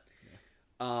 Appreciate that.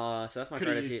 Yeah. So that's my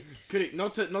great idea.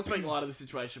 Not to make light of the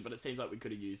situation, but it seems like we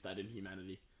could have used that in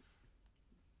humanity.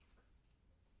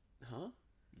 Huh?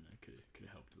 Could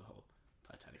have helped the whole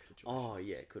Titanic situation. Oh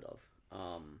yeah, could have.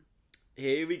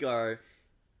 Here we go.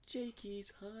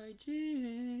 Jakey's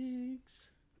hijinks.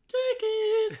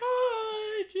 Jakey's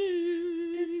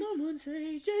hijinks. Did someone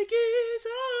say Jakey's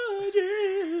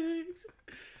hijinks?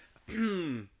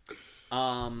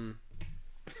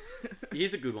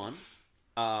 Here's a good one.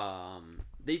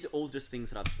 These are all just things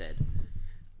that I've said.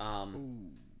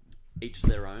 Each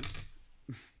their own.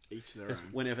 Each their Just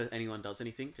own. whenever anyone does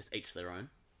anything, just each their own.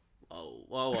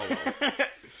 Whoa.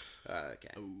 Okay.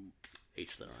 Ooh.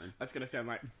 Each their own. That's going to sound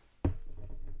like...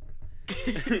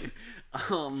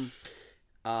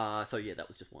 So yeah, that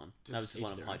was just one. That was just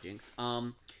one of each my their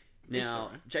hijinks.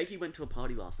 Now, Jakey went to a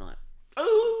party last night.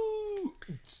 Oh!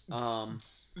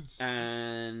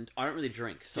 And I don't really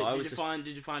drink, so Did you find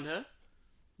her?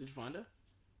 Did you find her?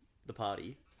 the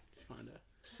party. Did you find her?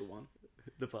 Just the one.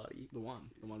 The party. The one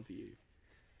for you.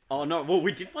 Oh no! Well,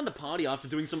 we did find the party after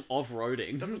doing some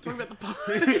off-roading. I'm not talking about the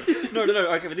party. No.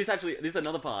 Okay, but this is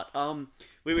another part.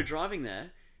 We were driving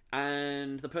there,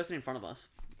 and the person in front of us,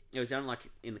 it was down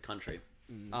in the country.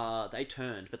 They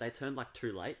turned, but they turned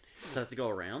too late, so they had to go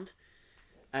around.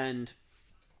 And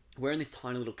we're in this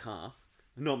tiny little car,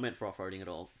 not meant for off-roading at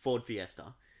all, Ford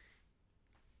Fiesta.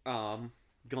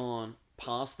 Gone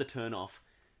past the turn-off,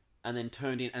 and then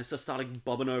turned in, and just started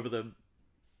bobbing over the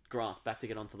grass back to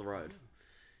get onto the road.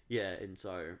 Yeah, and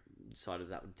so decided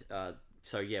that would...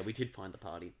 so yeah, we did find the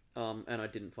party. And I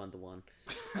didn't find the one.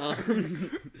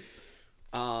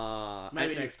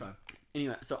 Maybe next time.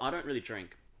 Anyway, so I don't really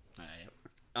drink.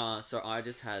 Yeah. So I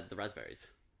just had the raspberries.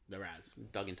 The Raz.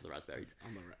 Dug into the raspberries.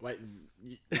 I'm a Wait,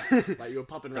 like you were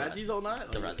popping Razzies all night?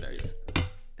 The raspberries.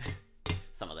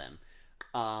 Some of them.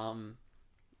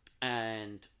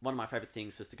 And one of my favourite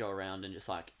things was to go around and just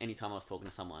like, anytime I was talking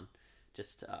to someone,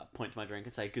 just point to my drink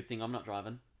and say, good thing I'm not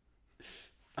driving.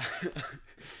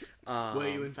 Were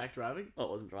you in fact driving? Oh,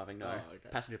 I wasn't driving, no. Oh, okay.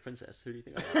 Passenger princess. Who do you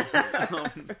think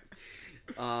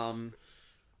I was?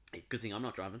 Good thing I'm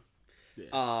not driving.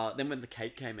 Yeah. Then when the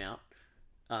cake came out,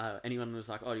 anyone was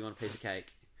like, oh, do you want a piece of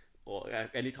cake? Or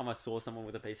anytime I saw someone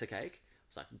with a piece of cake, I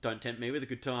was like, don't tempt me with a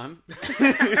good time.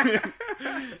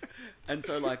 And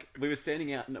so like, we were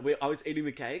standing out, and I was eating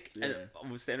the cake, and I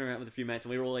was standing around with a few mates,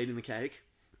 and we were all eating the cake.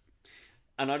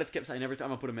 And I just kept saying every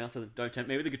time I put a mouth in, don't tempt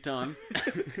me with a good time.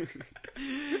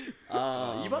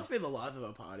 You must be the life of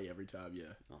a party every time,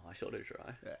 yeah. Oh, I sure do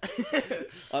try.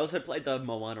 I also played the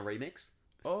Moana remix.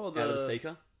 Oh, Out of the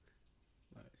speaker.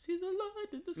 See the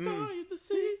light in the sky and the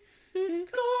sea,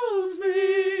 it calls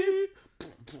me.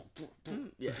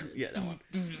 Yeah, Yeah, that one.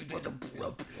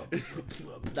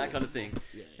 That kind of thing.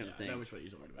 Yeah, Kind of I thing. know which one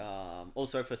you're talking about.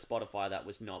 Also for Spotify, that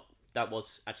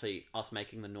was actually us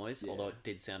making the noise, although it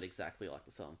did sound exactly like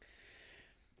the song.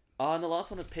 And the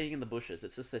last one was peeing in the bushes.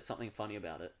 It's just there's something funny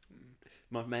about it.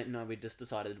 My mate and I, we just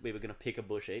decided we were going to pick a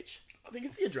bush each. I think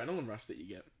it's the adrenaline rush that you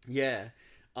get. Yeah.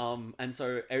 And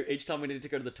so each time we needed to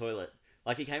go to the toilet,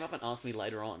 like he came up and asked me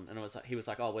later on, and he was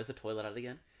like, oh, where's the toilet at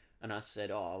again? And I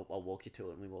said, oh, I'll walk you to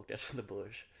it. And we walked out to the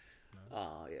bush.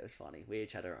 Oh, yeah, it was funny. We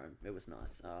each had our own. It was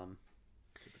nice.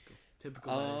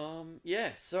 Typical days.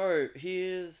 Yeah, so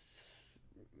here's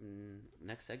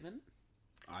next segment.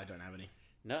 I don't have any.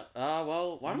 No,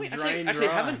 well, why don't we Drain actually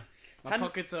dry. haven't My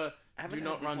pockets are haven't do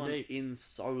not had this run one deep. in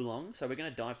so long, so we're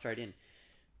gonna dive straight in.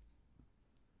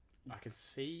 I can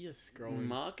see you scrolling.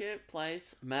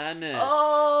 Marketplace madness.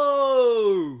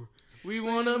 Oh, we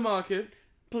want a market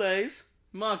Plays,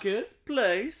 madness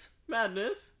madness,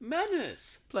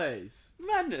 plays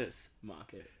madness,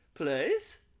 market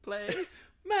plays, plays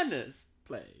madness,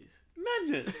 plays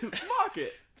madness,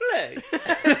 market. plays.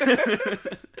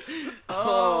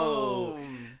 Oh,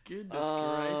 goodness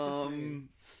gracious me.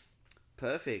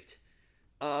 Perfect.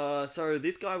 So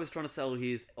this guy was trying to sell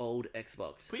his old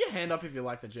Xbox. Put your hand up if you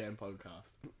like the Jam podcast.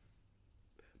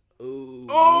 Ooh.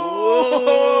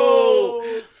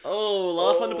 Oh! Oh,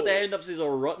 last one to put their hand up is a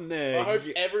rotten egg. I hope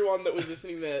everyone that was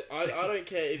listening there, I don't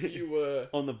care if you were...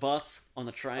 On the bus, on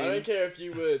the train. I don't care if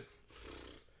you were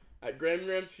at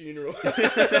Gram's funeral.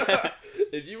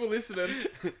 If you were listening,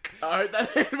 I hope that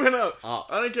hand went up. Up.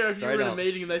 I don't care if you were in a up.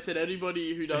 meeting and they said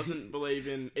anybody who doesn't believe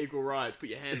in equal rights, put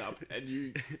your hand up, and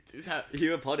you just have...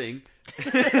 You were potting.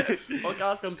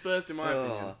 Podcast comes first, in my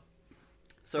opinion.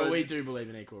 So But we do believe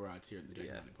in equal rights here at the Jake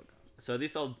and Marty podcast. So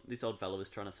this old fella was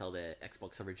trying to sell their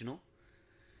Xbox original.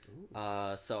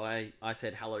 So I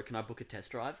said, hello, can I book a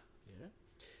test drive? Yeah.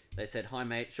 They said, hi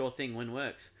mate, sure thing, when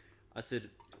works? I said,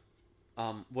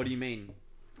 what do you mean?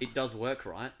 It does work,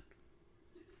 right?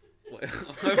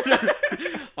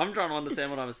 I'm trying to understand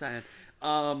what I was saying.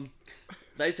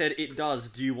 They said, it does,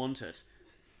 do you want it?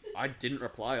 I didn't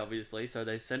reply, obviously, so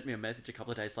they sent me a message a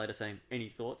couple of days later saying, any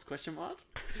thoughts, question mark?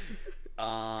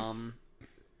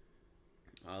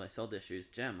 Oh, they sold their shoes.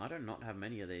 Gem, I do not have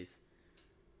many of these.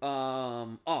 It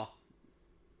was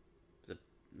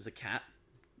a cat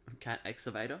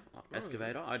excavator.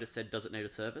 I just said, does it need a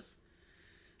service?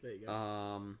 There you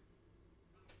go.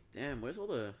 Damn, where's all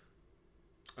the...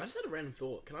 I just had a random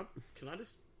thought. Can I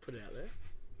just put it out there?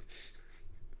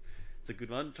 It's a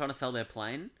good one. Trying to sell their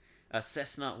plane. A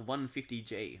Cessna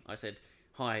 150G. I said,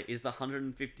 hi, is the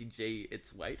 150G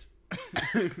its weight?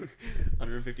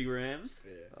 150 grams?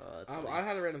 Yeah. I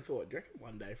had a random thought. Do you reckon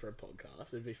one day for a podcast,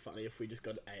 it'd be funny if we just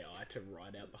got AI to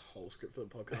write out the whole script for the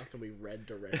podcast and we read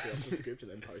directly off the script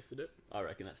and then posted it? I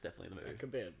reckon that's definitely the move.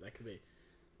 That could be.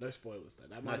 No spoilers though.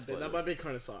 That No might be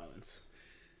kind of silence.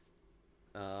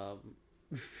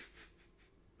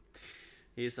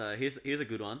 Here's a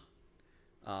good one.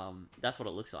 That's what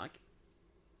it looks like.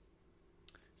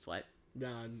 Sweet.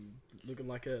 Looking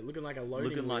like a loading Looking like a wheel no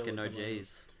at the moment.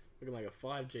 G's. Looking like a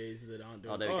 5Gs that aren't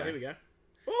doing. Oh, there we go. Here we go.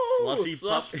 Oh, Slushy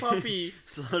slush puppy.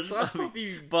 Slush Slush puppy.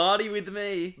 puppy. Party with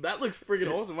me. That looks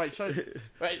friggin' awesome. Wait, show.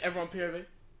 Wait, everyone POV.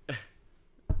 That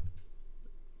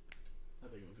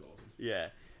thing looks Yeah.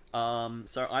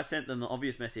 So I sent them the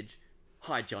obvious message.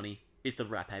 Hi, Johnny. Is the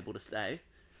wrap able to stay?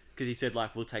 Because he said,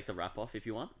 like, we'll take the wrap off if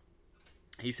you want.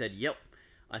 He said, yep.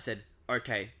 I said,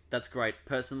 okay, that's great.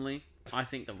 Personally, I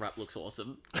think the wrap looks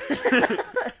awesome. I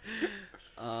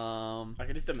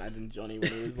can just imagine Johnny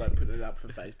when he was like putting it up for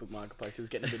Facebook Marketplace. He was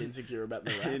getting a bit insecure about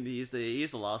the wrap. And here's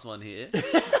the last one here.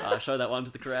 Show that one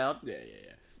to the crowd. Yeah.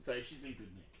 So she's in good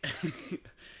nick.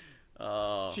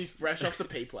 Oh. She's fresh off the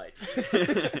P plates.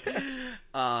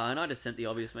 And I just sent the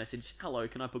obvious message. Hello,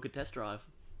 can I book a test drive?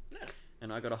 Yeah.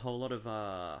 And I got a whole lot of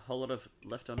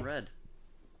left unread.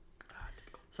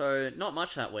 So not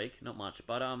much that week, not much,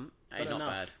 but hey, not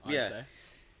enough, bad. I'd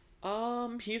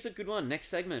say. Here's a good one. Next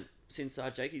segment, since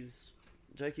Jakey's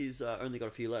only got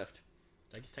a few left.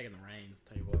 Jakey's taking the reins.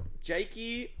 Tell you what.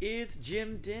 Jakey is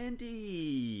Jim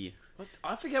Dandy. What?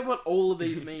 I forget what all of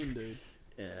these mean, dude.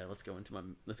 Yeah, let's go into my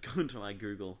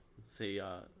Google. See,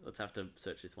 let's have to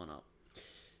search this one up.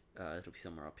 It'll be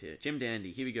somewhere up here. Jim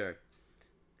Dandy. Here we go.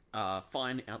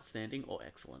 Fine, outstanding, or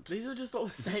excellent. These are just all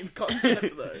the same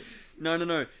concept, though.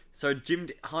 No. So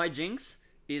Hi Jinx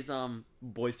is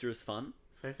boisterous fun.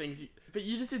 So things, but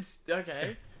you just did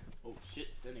okay. Oh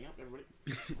shit! Standing up, everybody.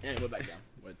 Yeah, we're back down.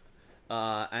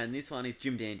 And this one is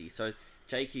Jim Dandy. So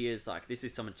Jakey is like, this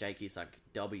is some of Jakey's like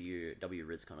W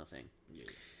Riz kind of thing. Yeah.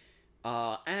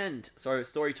 And so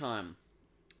story time.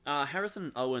 Harrison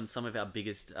and Owen, some of our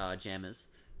biggest jammers,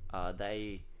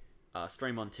 they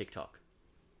stream on TikTok.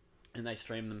 And they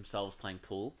stream themselves playing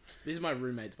pool. These are my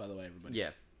roommates, by the way, everybody.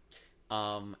 Yeah.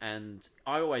 And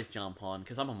I always jump on,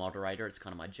 because I'm a moderator, it's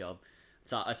kind of my job.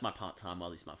 So it's my part-time,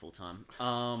 while it's my full-time.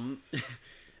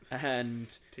 And...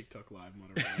 TikTok live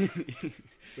moderator.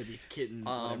 With his kitten,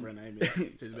 whatever her name is.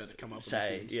 She's about to come up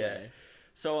Shay, with a yeah.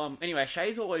 So, anyway,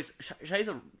 Shay's a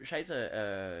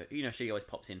you know, she always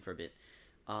pops in for a bit.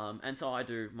 And so I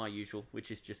do my usual,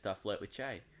 which is just flirt with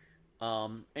Shay.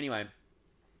 Anyway...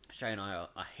 Shay and I are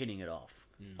hitting it off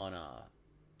on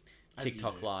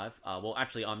TikTok Live. Well,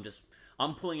 actually, I'm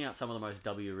pulling out some of the most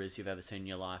W riz you've ever seen in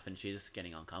your life, and she's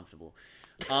getting uncomfortable.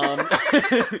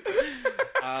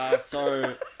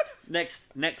 So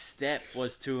next step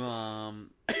was to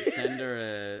send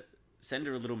her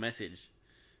a little message,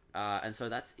 and so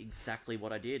that's exactly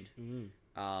what I did.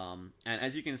 And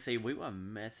as you can see, we were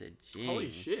messaging. Holy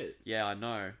shit! Yeah, I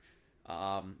know.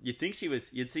 You'd think she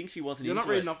wasn't. You're not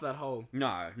reading off that whole.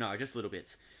 No, just little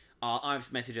bits. I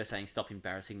messaged her saying, "Stop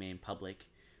embarrassing me in public."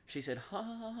 She said, "Ha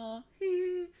ha ha,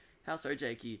 hee. How so,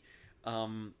 Jakey?"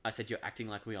 I said, "You're acting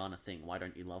like we aren't a thing. Why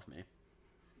don't you love me?"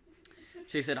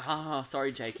 She said, "Ha ha,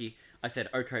 sorry, Jakey." I said,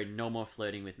 "Okay, no more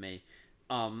flirting with me."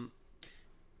 And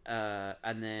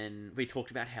then we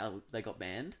talked about how they got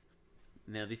banned.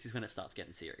 Now this is when it starts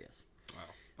getting serious. Wow,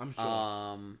 I'm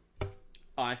sure.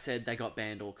 I said they got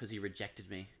banned all because you rejected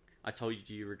me. I told you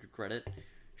you regret it.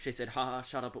 She said, haha,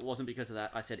 shut up, it wasn't because of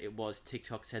that. I said, it was.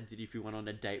 TikTok said that if you went on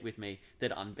a date with me,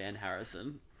 they'd unban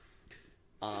Harrison.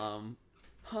 Ha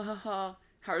ha ha,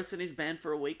 Harrison is banned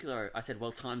for a week though. I said,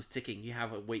 well, time's ticking. You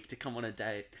have a week to come on a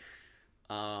date.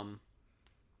 Ha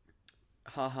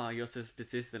ha, you're so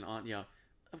persistent, aren't you?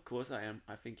 Of course I am.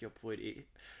 I think you're pretty.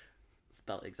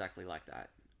 Spelled exactly like that.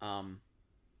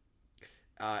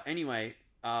 Anyway...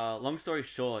 long story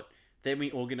short, then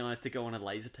we organised to go on a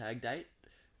laser tag date.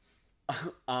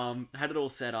 Had it all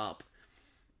set up.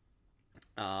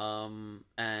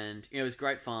 And it was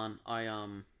great fun.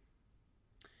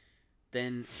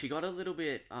 Then she got a little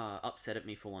bit upset at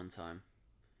me for one time.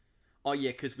 Oh yeah,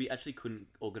 because we actually couldn't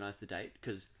organise the date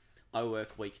because I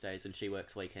work weekdays and she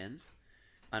works weekends.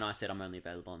 And I said I'm only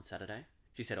available on Saturday.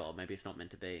 She said, oh, maybe it's not meant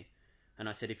to be. And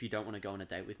I said, if you don't want to go on a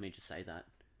date with me, just say that.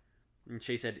 And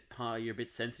she said, you're a bit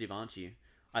sensitive, aren't you?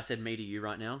 I said, me to you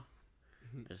right now.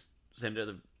 Just send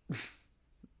her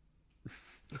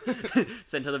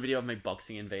sent her the video of me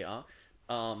boxing in VR.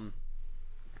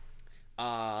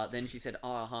 Then she said,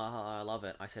 I love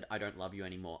it. I said, I don't love you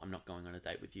anymore. I'm not going on a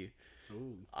date with you.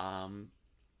 Ooh.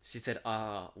 She said,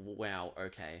 wow,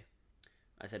 okay.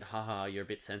 I said, you're a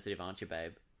bit sensitive, aren't you,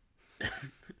 babe?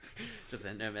 Just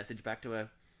sent her a message back to her.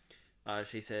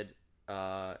 She said,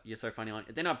 you're so funny.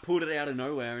 Then I pulled it out of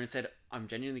nowhere and said, I'm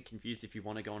genuinely confused if you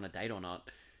want to go on a date or not.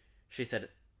 She said,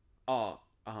 I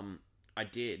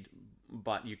did,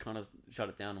 but you kind of shut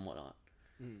it down and whatnot.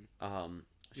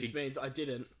 Which means I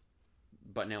didn't.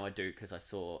 But now I do because I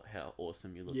saw how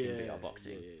awesome you look in VR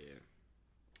boxing.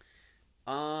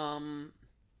 Yeah.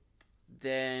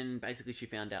 Then basically she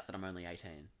found out that I'm only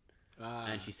 18.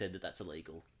 And she said that that's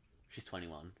illegal. She's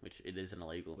 21, which it isn't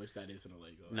illegal. Which that isn't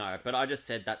illegal. No, actually. But I just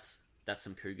said that's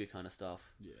some cougar kind of stuff.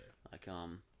 Yeah. Like,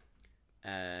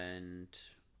 and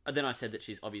then I said that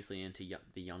she's obviously into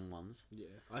the young ones. Yeah,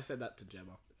 I said that to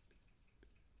Gemma.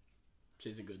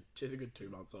 She's a good 2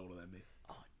 months older than me.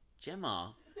 Oh,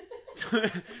 Gemma.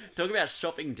 Talk about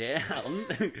shopping down.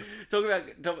 Talk about...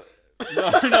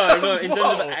 No, in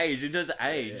terms of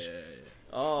age.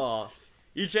 Yeah. Oh...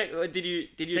 You check? Did you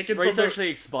Thinking research the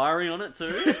expiry on it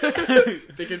too?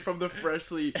 Thinking from the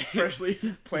freshly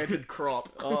planted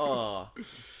crop. Oh,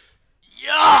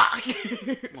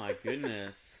 Yuck! my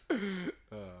goodness.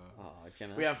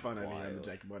 Gemma, We have fun over here on the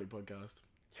Jake and Marty podcast.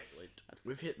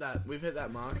 We've hit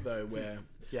that mark though where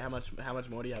how much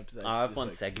more do you have to say? I have this one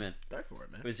week? segment. Go for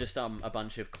it, man. It was just a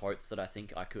bunch of quotes that I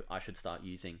think I should start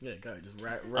using. Yeah, go. Just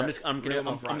I'm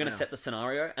gonna set the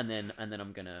scenario and then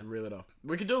I'm gonna reel it off.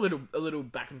 We could do a little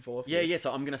back and forth. Yeah.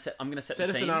 So I'm gonna set set the a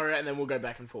scene. scenario and then we'll go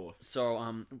back and forth.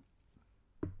 So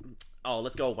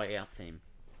let's go away out theme.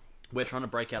 We're trying to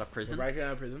break out of prison. We're breaking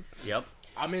out of prison. Yep.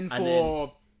 I'm in And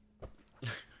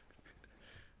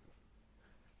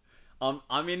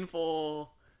for.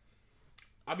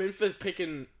 I'm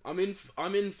in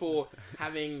for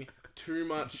having too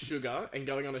much sugar and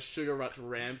going on a sugar rush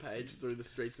rampage through the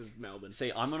streets of Melbourne.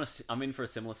 See, I'm in for a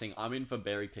similar thing. I'm in for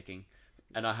berry picking,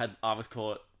 and I was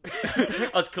caught. I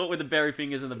was caught with the berry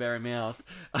fingers and the berry mouth.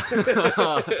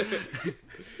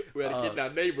 We had a kid in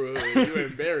our neighborhood. You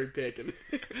went berry picking.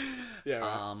 Yeah.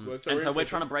 Right. Well, so we're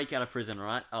trying to break out of prison,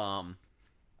 right?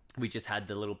 We just had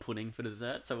the little pudding for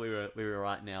dessert, so we were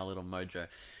right now a little mojo.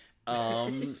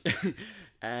 And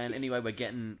anyway,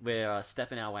 we're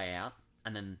stepping our way out,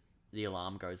 and then the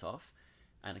alarm goes off,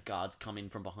 and guards come in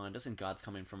from behind us, and guards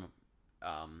come in from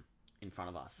in front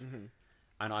of us. Mm-hmm.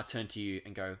 And I turn to you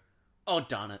and go, "Oh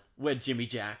darn it, we're Jimmy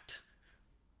jacked."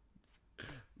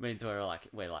 Means we're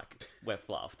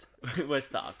fluffed. We're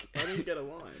stuck. I didn't get a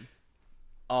line.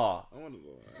 Oh, I wanted a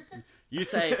line.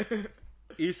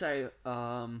 you say,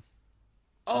 oh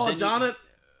darn it!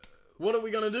 What are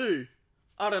we gonna do?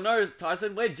 I don't know,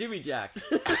 Tyson. We're Jimmy jacked.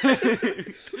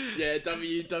 Yeah,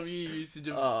 W usage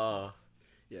of. Oh.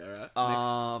 Yeah,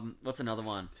 right. What's another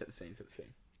one? Set the scene.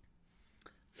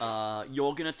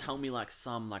 You're gonna tell me like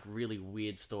some like really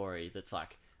weird story that's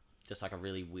like just like a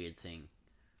really weird thing.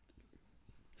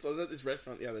 So I was at this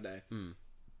restaurant the other day. Mm.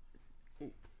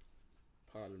 Ooh,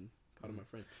 pardon my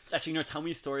friend. Actually, no. Tell me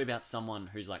a story about someone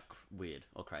who's like weird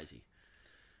or crazy.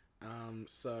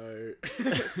 So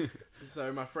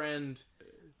my friend,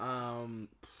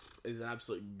 is an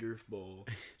absolute goofball.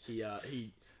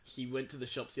 He went to the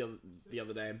shops the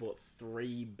other day and bought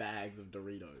 3 bags of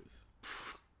Doritos.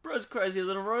 Bro's crazier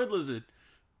than a road lizard.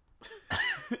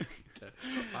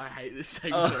 I hate this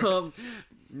segment.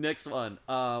 Next one.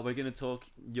 We're gonna talk.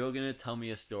 You're gonna tell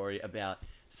me a story about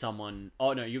someone.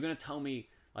 Oh no, you're gonna tell me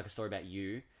like a story about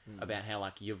you about how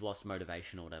like you've lost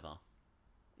motivation or whatever.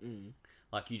 Mm.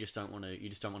 Like you just don't want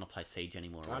to play Siege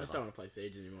anymore. Or I just don't want to play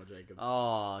Siege anymore, Jacob.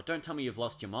 Oh, don't tell me you've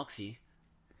lost your moxie.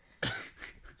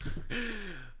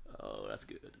 Oh, that's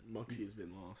good. Moxie has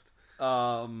been lost.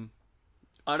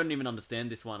 I don't even understand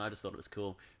this one. I just thought it was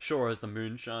cool. Sure as the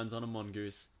moon shines on a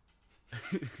mongoose.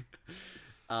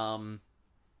 And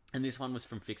this one was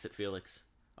from Fix It Felix.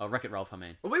 Oh, Wreck-It Ralph, I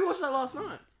mean. Well, we watched that last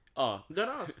night. Oh. Don't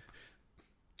ask.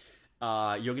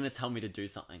 You're gonna tell me to do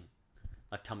something.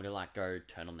 Like, tell me to, like, go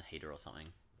turn on the heater or something.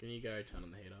 Can you go turn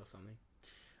on the heater or something?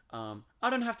 I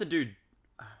don't have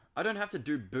to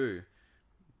do boo.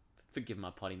 Forgive my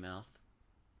potty mouth.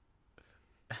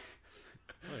 I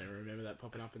don't remember that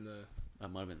popping up in the... That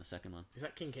might have been the second one. Is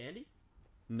that King Candy?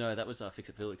 No, that was Fix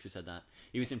It Felix who said that.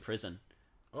 He was in prison.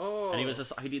 Oh. And he was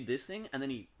just, he did this thing, and then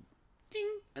he...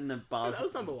 Ding! And the bars... Yeah, that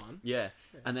was number 1. Yeah.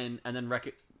 And then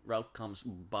Wreck-It Ralph comes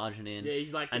barging in. Yeah,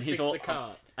 he's like, and fix the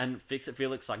car. And Fix It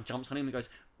Felix, like, jumps on him and goes...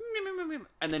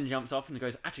 And then jumps off and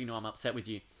goes, actually, no, I'm upset with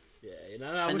you. Yeah,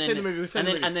 no, we've seen the movie,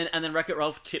 And then Wreck-It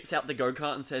Ralph chips out the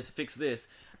go-kart and says, fix this.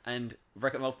 And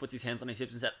Wreck-It Ralph puts his hands on his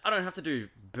hips and said, I don't have to do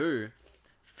boo.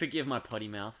 Forgive my potty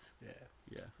mouth. Yeah.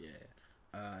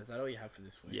 Is that all you have for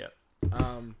this week? Yeah.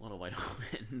 What a way to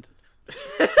end.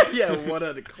 Yeah, what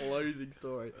a closing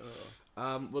story.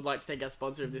 Would like to thank our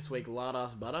sponsor of this week,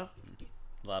 Lardass Butter.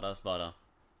 Lardass Butter.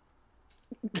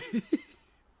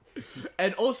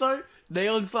 And also,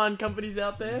 neon sign companies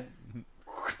out there.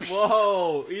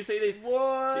 Whoa! You see these?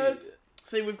 What?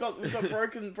 See, we've got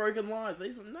broken lines.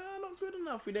 These are not good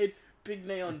enough. We need big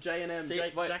neon J&M,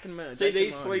 Jack and Marty. See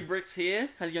these 3 bricks here?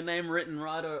 Has your name written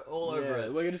right all over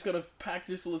it. We're just gonna pack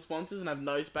this full of sponsors and have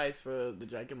no space for the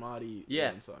Jake and Marty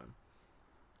neon sign.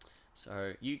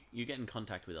 So you get in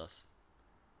contact with us.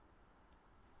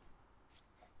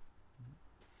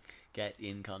 Get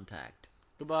in contact.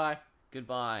 Goodbye.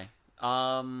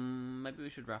 Maybe we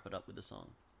should wrap it up with a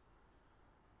song.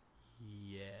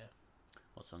 Yeah.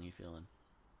 What song are you feeling?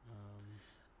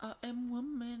 I am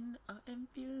woman, I am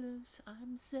fearless,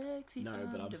 I'm sexy. No,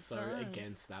 but I'm so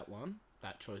against that one.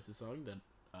 That choice of song that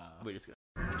We're just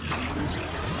gonna.